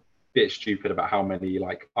 it's a bit stupid about how many.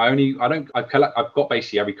 Like I've got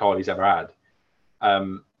basically every card he's ever had,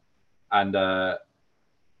 and I've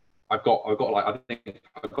got like, I think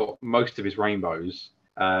I've got most of his rainbows.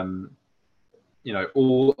 I've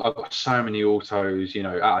got so many autos.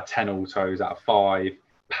 Out of 10 autos, out of 5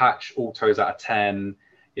 patch autos out of 10.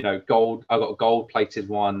 gold. I got a gold plated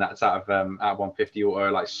one that's out of 150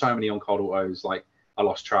 auto. Like so many on cold autos. Like I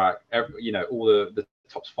lost track. All the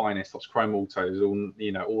top's finest, top's chrome autos. All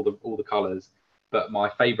the colors. But my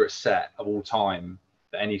favorite set of all time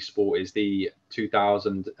for any sport is the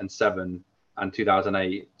 2007 and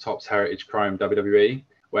 2008 Topps Heritage Chrome WWE,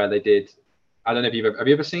 where they did. I don't know if have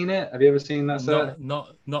you ever seen it? Have you ever seen that set?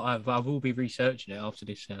 Not. I will be researching it after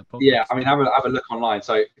this podcast. Yeah, I mean, have a look online.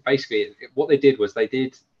 So basically, what they did was they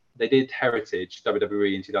did Heritage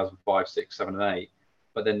WWE in 2005, 6, 7, and 8.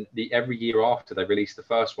 But then every year after they released the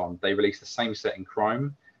first one, they released the same set in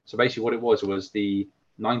Chrome. So basically, what it was the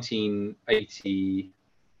 1980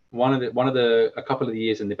 a couple of the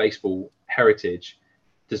years in the baseball heritage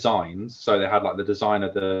designs. So they had like the design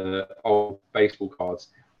of the old baseball cards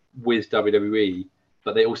with WWE,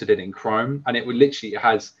 but they also did it in Chrome, and it would literally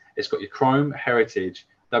it's got your Chrome, Heritage,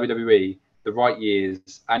 WWE, the right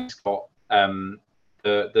years, and it's got the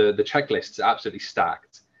checklists are absolutely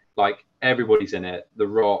stacked. Like everybody's in it. The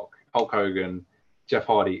Rock, Hulk Hogan, Jeff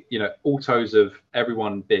Hardy. Autos of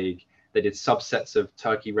everyone big. They did subsets of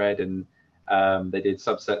Turkey Red, and they did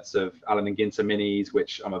subsets of Allen and Ginter minis,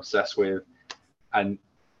 which I'm obsessed with. And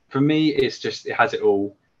for me, it has it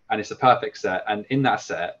all, and it's a perfect set. And in that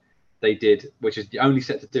set, they did, which is the only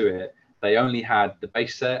set to do it, they only had the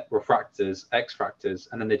base set, refractors, X-fractors,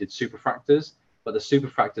 and then they did superfractors. But the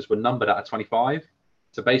superfractors were numbered out of 25.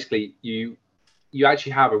 So basically, you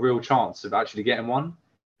actually have a real chance of actually getting one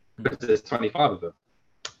because there's 25 of them.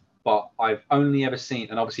 But I've only ever seen,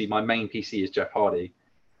 and obviously my main PC is Jeff Hardy.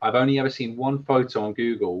 I've only ever seen one photo on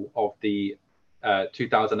Google of the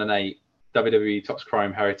 2008 WWE Topps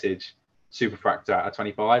Chrome Heritage Superfractor out of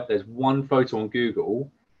 25. There's one photo on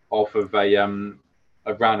Google off of a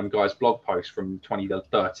random guy's blog post from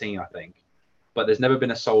 2013, I think. But there's never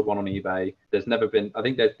been a sold one on eBay. There's never been. I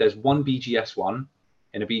think there's one BGS one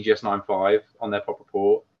in a BGS 9.5 on their pop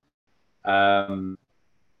report. But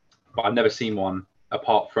I've never seen one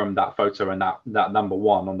apart from that photo and that number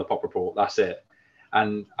one on the pop report. That's it.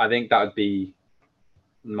 And I think that would be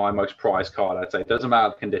my most prized card, I'd say. It doesn't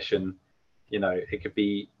matter the condition. It could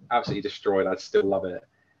be absolutely destroyed. I'd still love it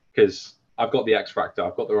because I've got the X-Fractor.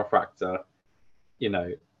 I've got the refractor.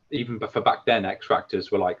 Even for back then,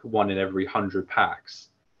 X-Fractors were like one in every 100 packs.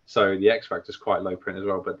 So the X-Fractor is quite low print as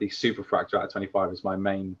well. But the Superfractor out of 25 is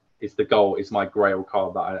my grail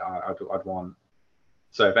card that I'd want.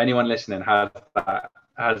 So if anyone listening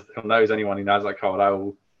knows anyone who has that card, I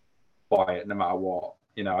will buy it no matter what.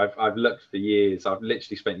 I've looked for years. I've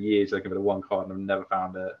literally spent years looking for the one card and I've never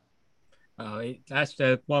found it. That's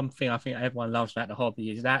the one thing I think everyone loves about the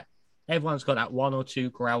hobby is that everyone's got that one or two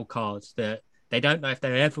grail cards that they don't know if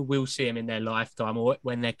they ever will see them in their lifetime or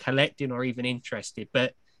when they're collecting or even interested.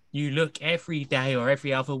 But you look every day or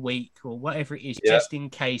every other week or whatever it is, just in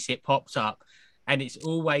case it pops up. And it's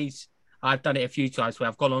always, I've done it a few times where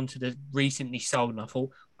I've gone on to the recently sold and I thought,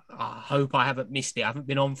 I hope I haven't missed it. I haven't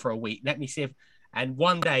been on for a week. Let me see if, and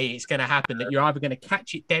one day it's going to happen that you're either going to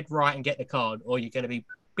catch it dead right and get the card or you're going to be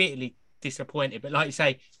bitterly disappointed. But like you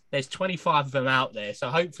say, there's 25 of them out there. So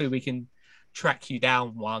hopefully we can track you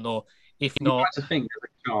down one, or if not. I think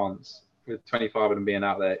there's a chance with 25 of them being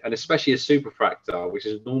out there, and especially a Superfractor, which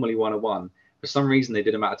is normally 101. For some reason, they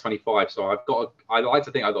did them out of 25. So I like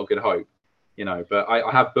to think I got good hope, but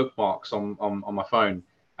I have bookmarks on my phone,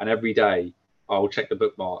 and every day I'll check the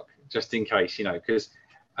bookmark just in case, because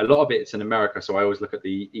a lot of it's in America. So I always look at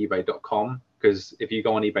the ebay.com because if you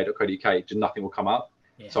go on ebay.co.uk, just nothing will come up.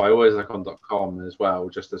 Yeah. So I always look on .com as well,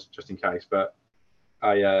 just in case. But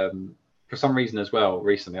I, for some reason as well,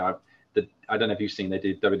 recently, I don't know if you've seen, they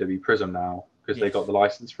did WWE Prism now because they got the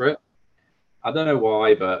license for it. I don't know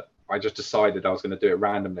why, but I just decided I was going to do it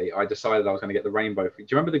randomly. I decided I was going to get the rainbow. Do you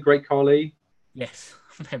remember the Great Khali? Yes,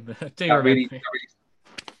 I remember.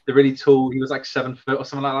 The really tall. He was like 7 foot or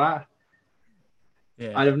something like that.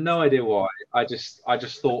 Yeah. I have no idea why. I just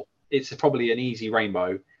thought it's probably an easy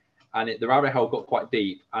rainbow, and the rabbit hole got quite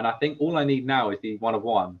deep. And I think all I need now is the 1 of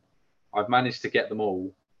 1. I've managed to get them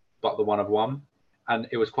all, but the 1 of 1. And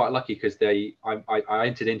it was quite lucky because I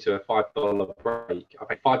entered into a $5 break. I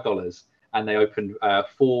paid $5, and they opened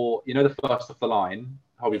 4. The first off the line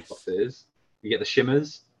hobby boxes. You get the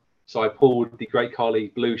shimmers. So I pulled the Great Khali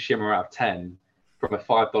blue shimmer out of 10 from a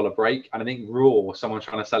 $5 break, and I think Raw, someone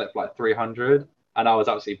trying to sell it for like 300, and I was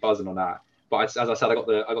absolutely buzzing on that. But as I said, I got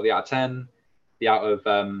the out of 10, the out of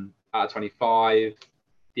 25,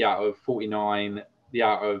 the out of 49, the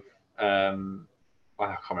out of I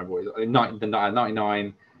can't remember what it is. The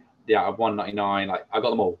 99, the out of 199. Like I got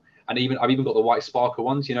them all, and I've even got the white sparkle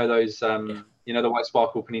ones. Those the white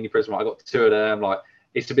sparkle Panini Prism. I got 2 of them. Like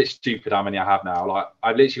it's a bit stupid how many I have now. Like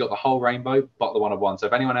I've literally got the whole rainbow, but the 1/1. So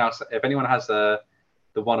if anyone has the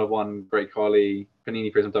 1/1 Great Khali,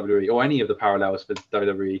 Panini Prism WWE, or any of the parallels for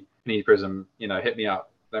WWE Panini Prism, hit me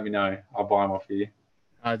up. Let me know. I'll buy them off you.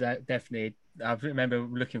 Definitely. I remember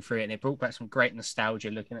looking through it, and it brought back some great nostalgia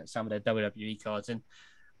looking at some of the WWE cards. And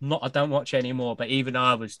I don't watch anymore, but even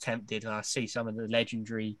I was tempted. And I see some of the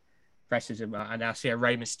legendary wrestlers, and I see a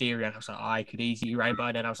Rey Mysterio, and I was like, I could easily rainbow.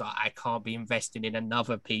 And then I was like, I can't be investing in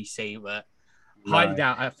another PC. But highly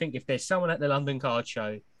doubt. I think if there's someone at the London Card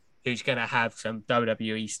Show who's going to have some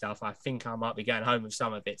WWE stuff, I think I might be going home with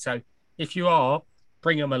some of it. So if you are,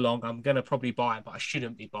 bring them along. I'm going to probably buy them, but I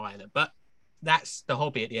shouldn't be buying them. But that's the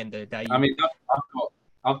hobby at the end of the day. I mean,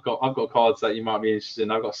 I've got cards that you might be interested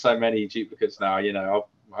in. I've got so many duplicates now.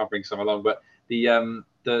 I'll bring some along. But the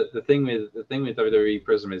thing with WWE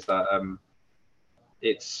Prism is that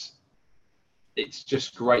it's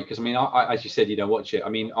just great because I mean, I as you said, you don't watch it. I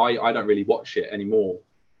mean, I don't really watch it anymore.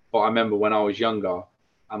 But I remember when I was younger,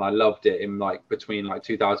 and I loved it in between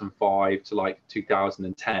 2005 to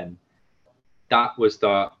 2010. That was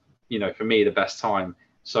for me the best time.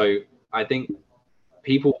 So I think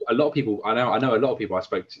a lot of people I know a lot of people I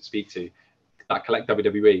speak to that collect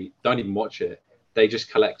WWE don't even watch it. They just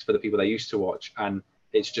collect for the people they used to watch, and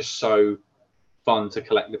it's just so fun to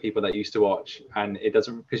collect the people that used to watch. And it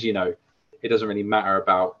doesn't it doesn't really matter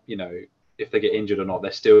about if they get injured or not.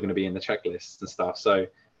 They're still going to be in the checklists and stuff. So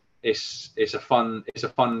it's a fun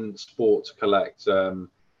sport to collect. And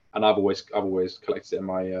I've always collected it in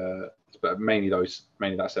my but mainly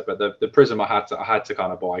that set. But the Prism I had to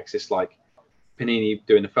kind of buy because it's like Panini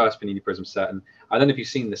doing the first Panini Prism set, and I don't know if you've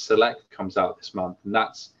seen the Select comes out this month, and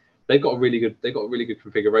they've got a really good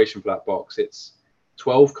configuration for that box. It's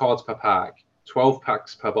 12 cards per pack, 12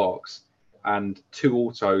 packs per box, and 2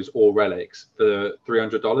 autos or relics for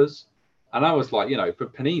 $300. And I was like, for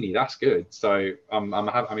Panini, that's good. So I'm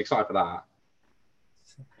excited for that.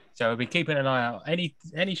 So we'll be keeping an eye out.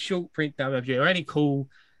 Any short print WWE or any cool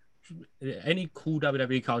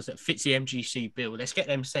WWE cards that fits the MGC bill. Let's get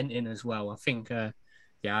them sent in as well. I think, I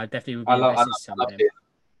definitely would be invested in some of them.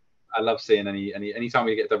 I love seeing anytime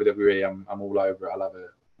we get WWE, I'm all over it. I love it.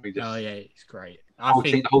 It's great. The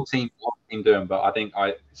whole team doing, but I think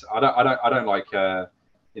I don't like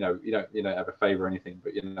you don't ever favor anything,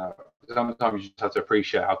 but sometimes you just have to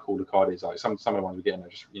appreciate how cool the card is. Like some of the ones we're getting are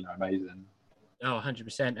just amazing. Oh,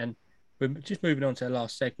 100%. And we're just moving on to the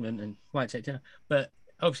last segment and might take dinner, but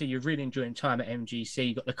obviously you're really enjoying time at MGC.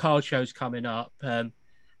 You've got the card shows coming up.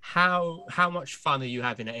 How much fun are you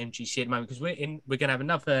having at MGC at the moment? Because we're going to have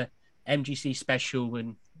another MGC special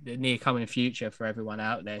in the near coming future for everyone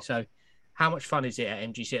out there. So how much fun is it at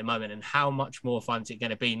MGC at the moment, and how much more fun is it going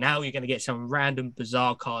to be? Now you're going to get some random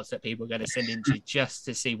bizarre cards that people are going to send into just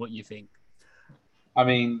to see what you think. I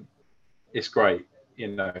mean, it's great.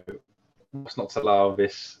 What's not to love?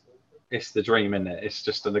 It's the dream, isn't it? It's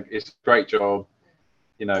just it's a great job.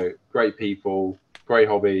 Great people, great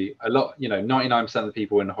hobby. 99% of the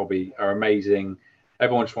people in the hobby are amazing.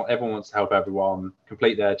 Everyone wants to help everyone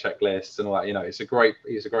complete their checklists and all that. It's a great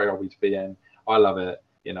hobby to be in. I love it.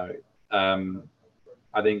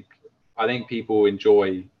 I think people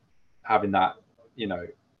enjoy having that,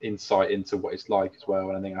 insight into what it's like as well.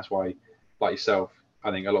 And I think that's why, like yourself,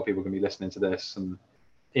 I think a lot of people can be listening to this and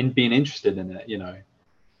being interested in it,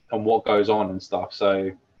 and what goes on and stuff.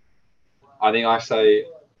 So I think I say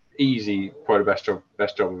easy, probably the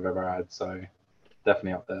best job we've ever had. So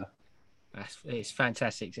definitely up there. It's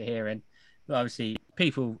fantastic to hear. And obviously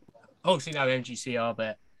people obviously know MGC are,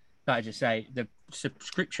 but I just say the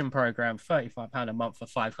subscription program, £35 a month for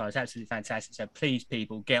 5 cards, absolutely fantastic. So please,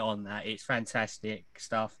 people, get on that. It's fantastic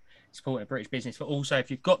stuff. Supporting a British business. But also, if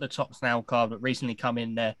you've got the Topps Now card that recently come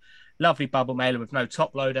in there, lovely bubble mailer with no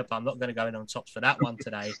top loader, but I'm not going to go in on Topps for that one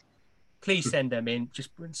today. Please send them in.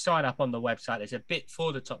 Just sign up on the website. There's a bit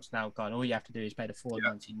for the Topps Now card. All you have to do is pay the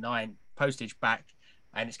 $4.99 postage back,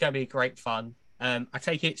 and it's going to be great fun. I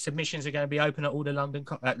take it submissions are going to be open at all the London,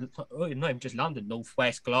 not even just London,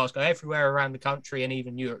 Northwest, Glasgow, everywhere around the country and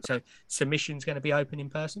even Europe. So submissions going to be open in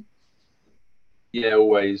person? Yeah,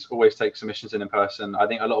 always take submissions in person. I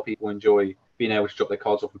think a lot of people enjoy being able to drop their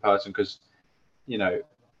cards off in person because, the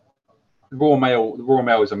Royal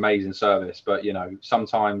Mail is an amazing service, but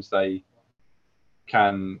sometimes they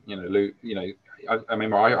can, I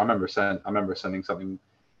remember sending something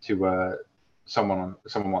to someone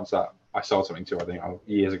once that I sold something to, I think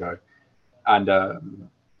years ago, and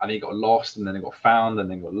it got lost, and then it got found,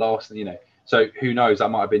 and then got lost, and so who knows, that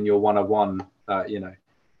might have been your 101,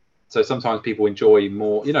 So sometimes people enjoy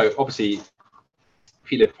more, obviously, if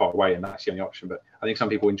if you live far away and that's the only option. But I think some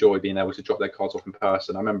people enjoy being able to drop their cards off in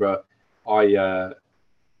person. I remember I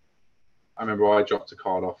dropped a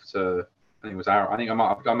card off to, I think it was Aaron. I think I might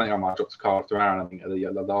have dropped a card off to Aaron, I think, at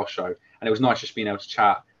the last show. And it was nice just being able to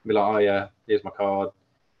chat and be like, oh yeah, here's my card,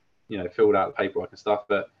 filled out the paperwork and stuff.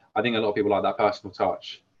 But I think a lot of people like that personal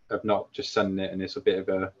touch of not just sending it and it's a bit of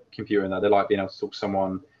a computer and that. They like being able to talk to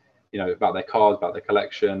someone, about their cards, about their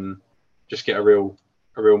collection, just get a real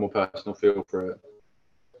more personal feel for it.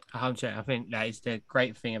 100%. I think that is the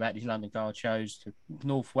great thing about these London card shows. The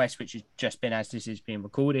Northwest, which has just been, as this is being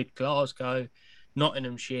recorded, Glasgow,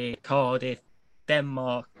 Nottinghamshire, Cardiff,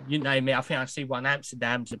 Denmark, you name it. I think I see one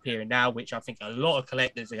Amsterdam's appearing now, which I think a lot of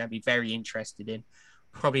collectors are going to be very interested in.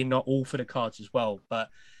 Probably not all for the cards as well, but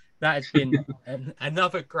that has been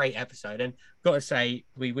another great episode. And got to say,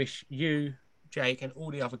 we wish you, Jake, and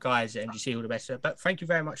all the other guys at MGC all the best. But thank you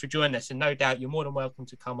very much for joining us. And no doubt you're more than welcome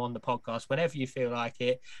to come on the podcast whenever you feel like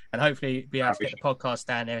it. And hopefully be able to get the podcast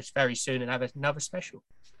down there very soon and have another special.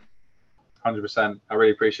 100%. I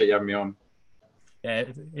really appreciate you having me on. Yeah,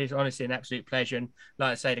 it's honestly an absolute pleasure. And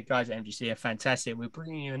like I say, the guys at MGC are fantastic. We're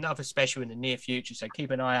bringing you another special in the near future, so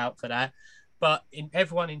keep an eye out for that. But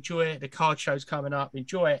everyone enjoy the card shows coming up.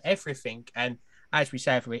 Enjoy everything. And as we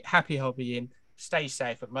say every week, happy hobbying, stay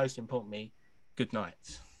safe, but most importantly, good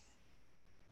night.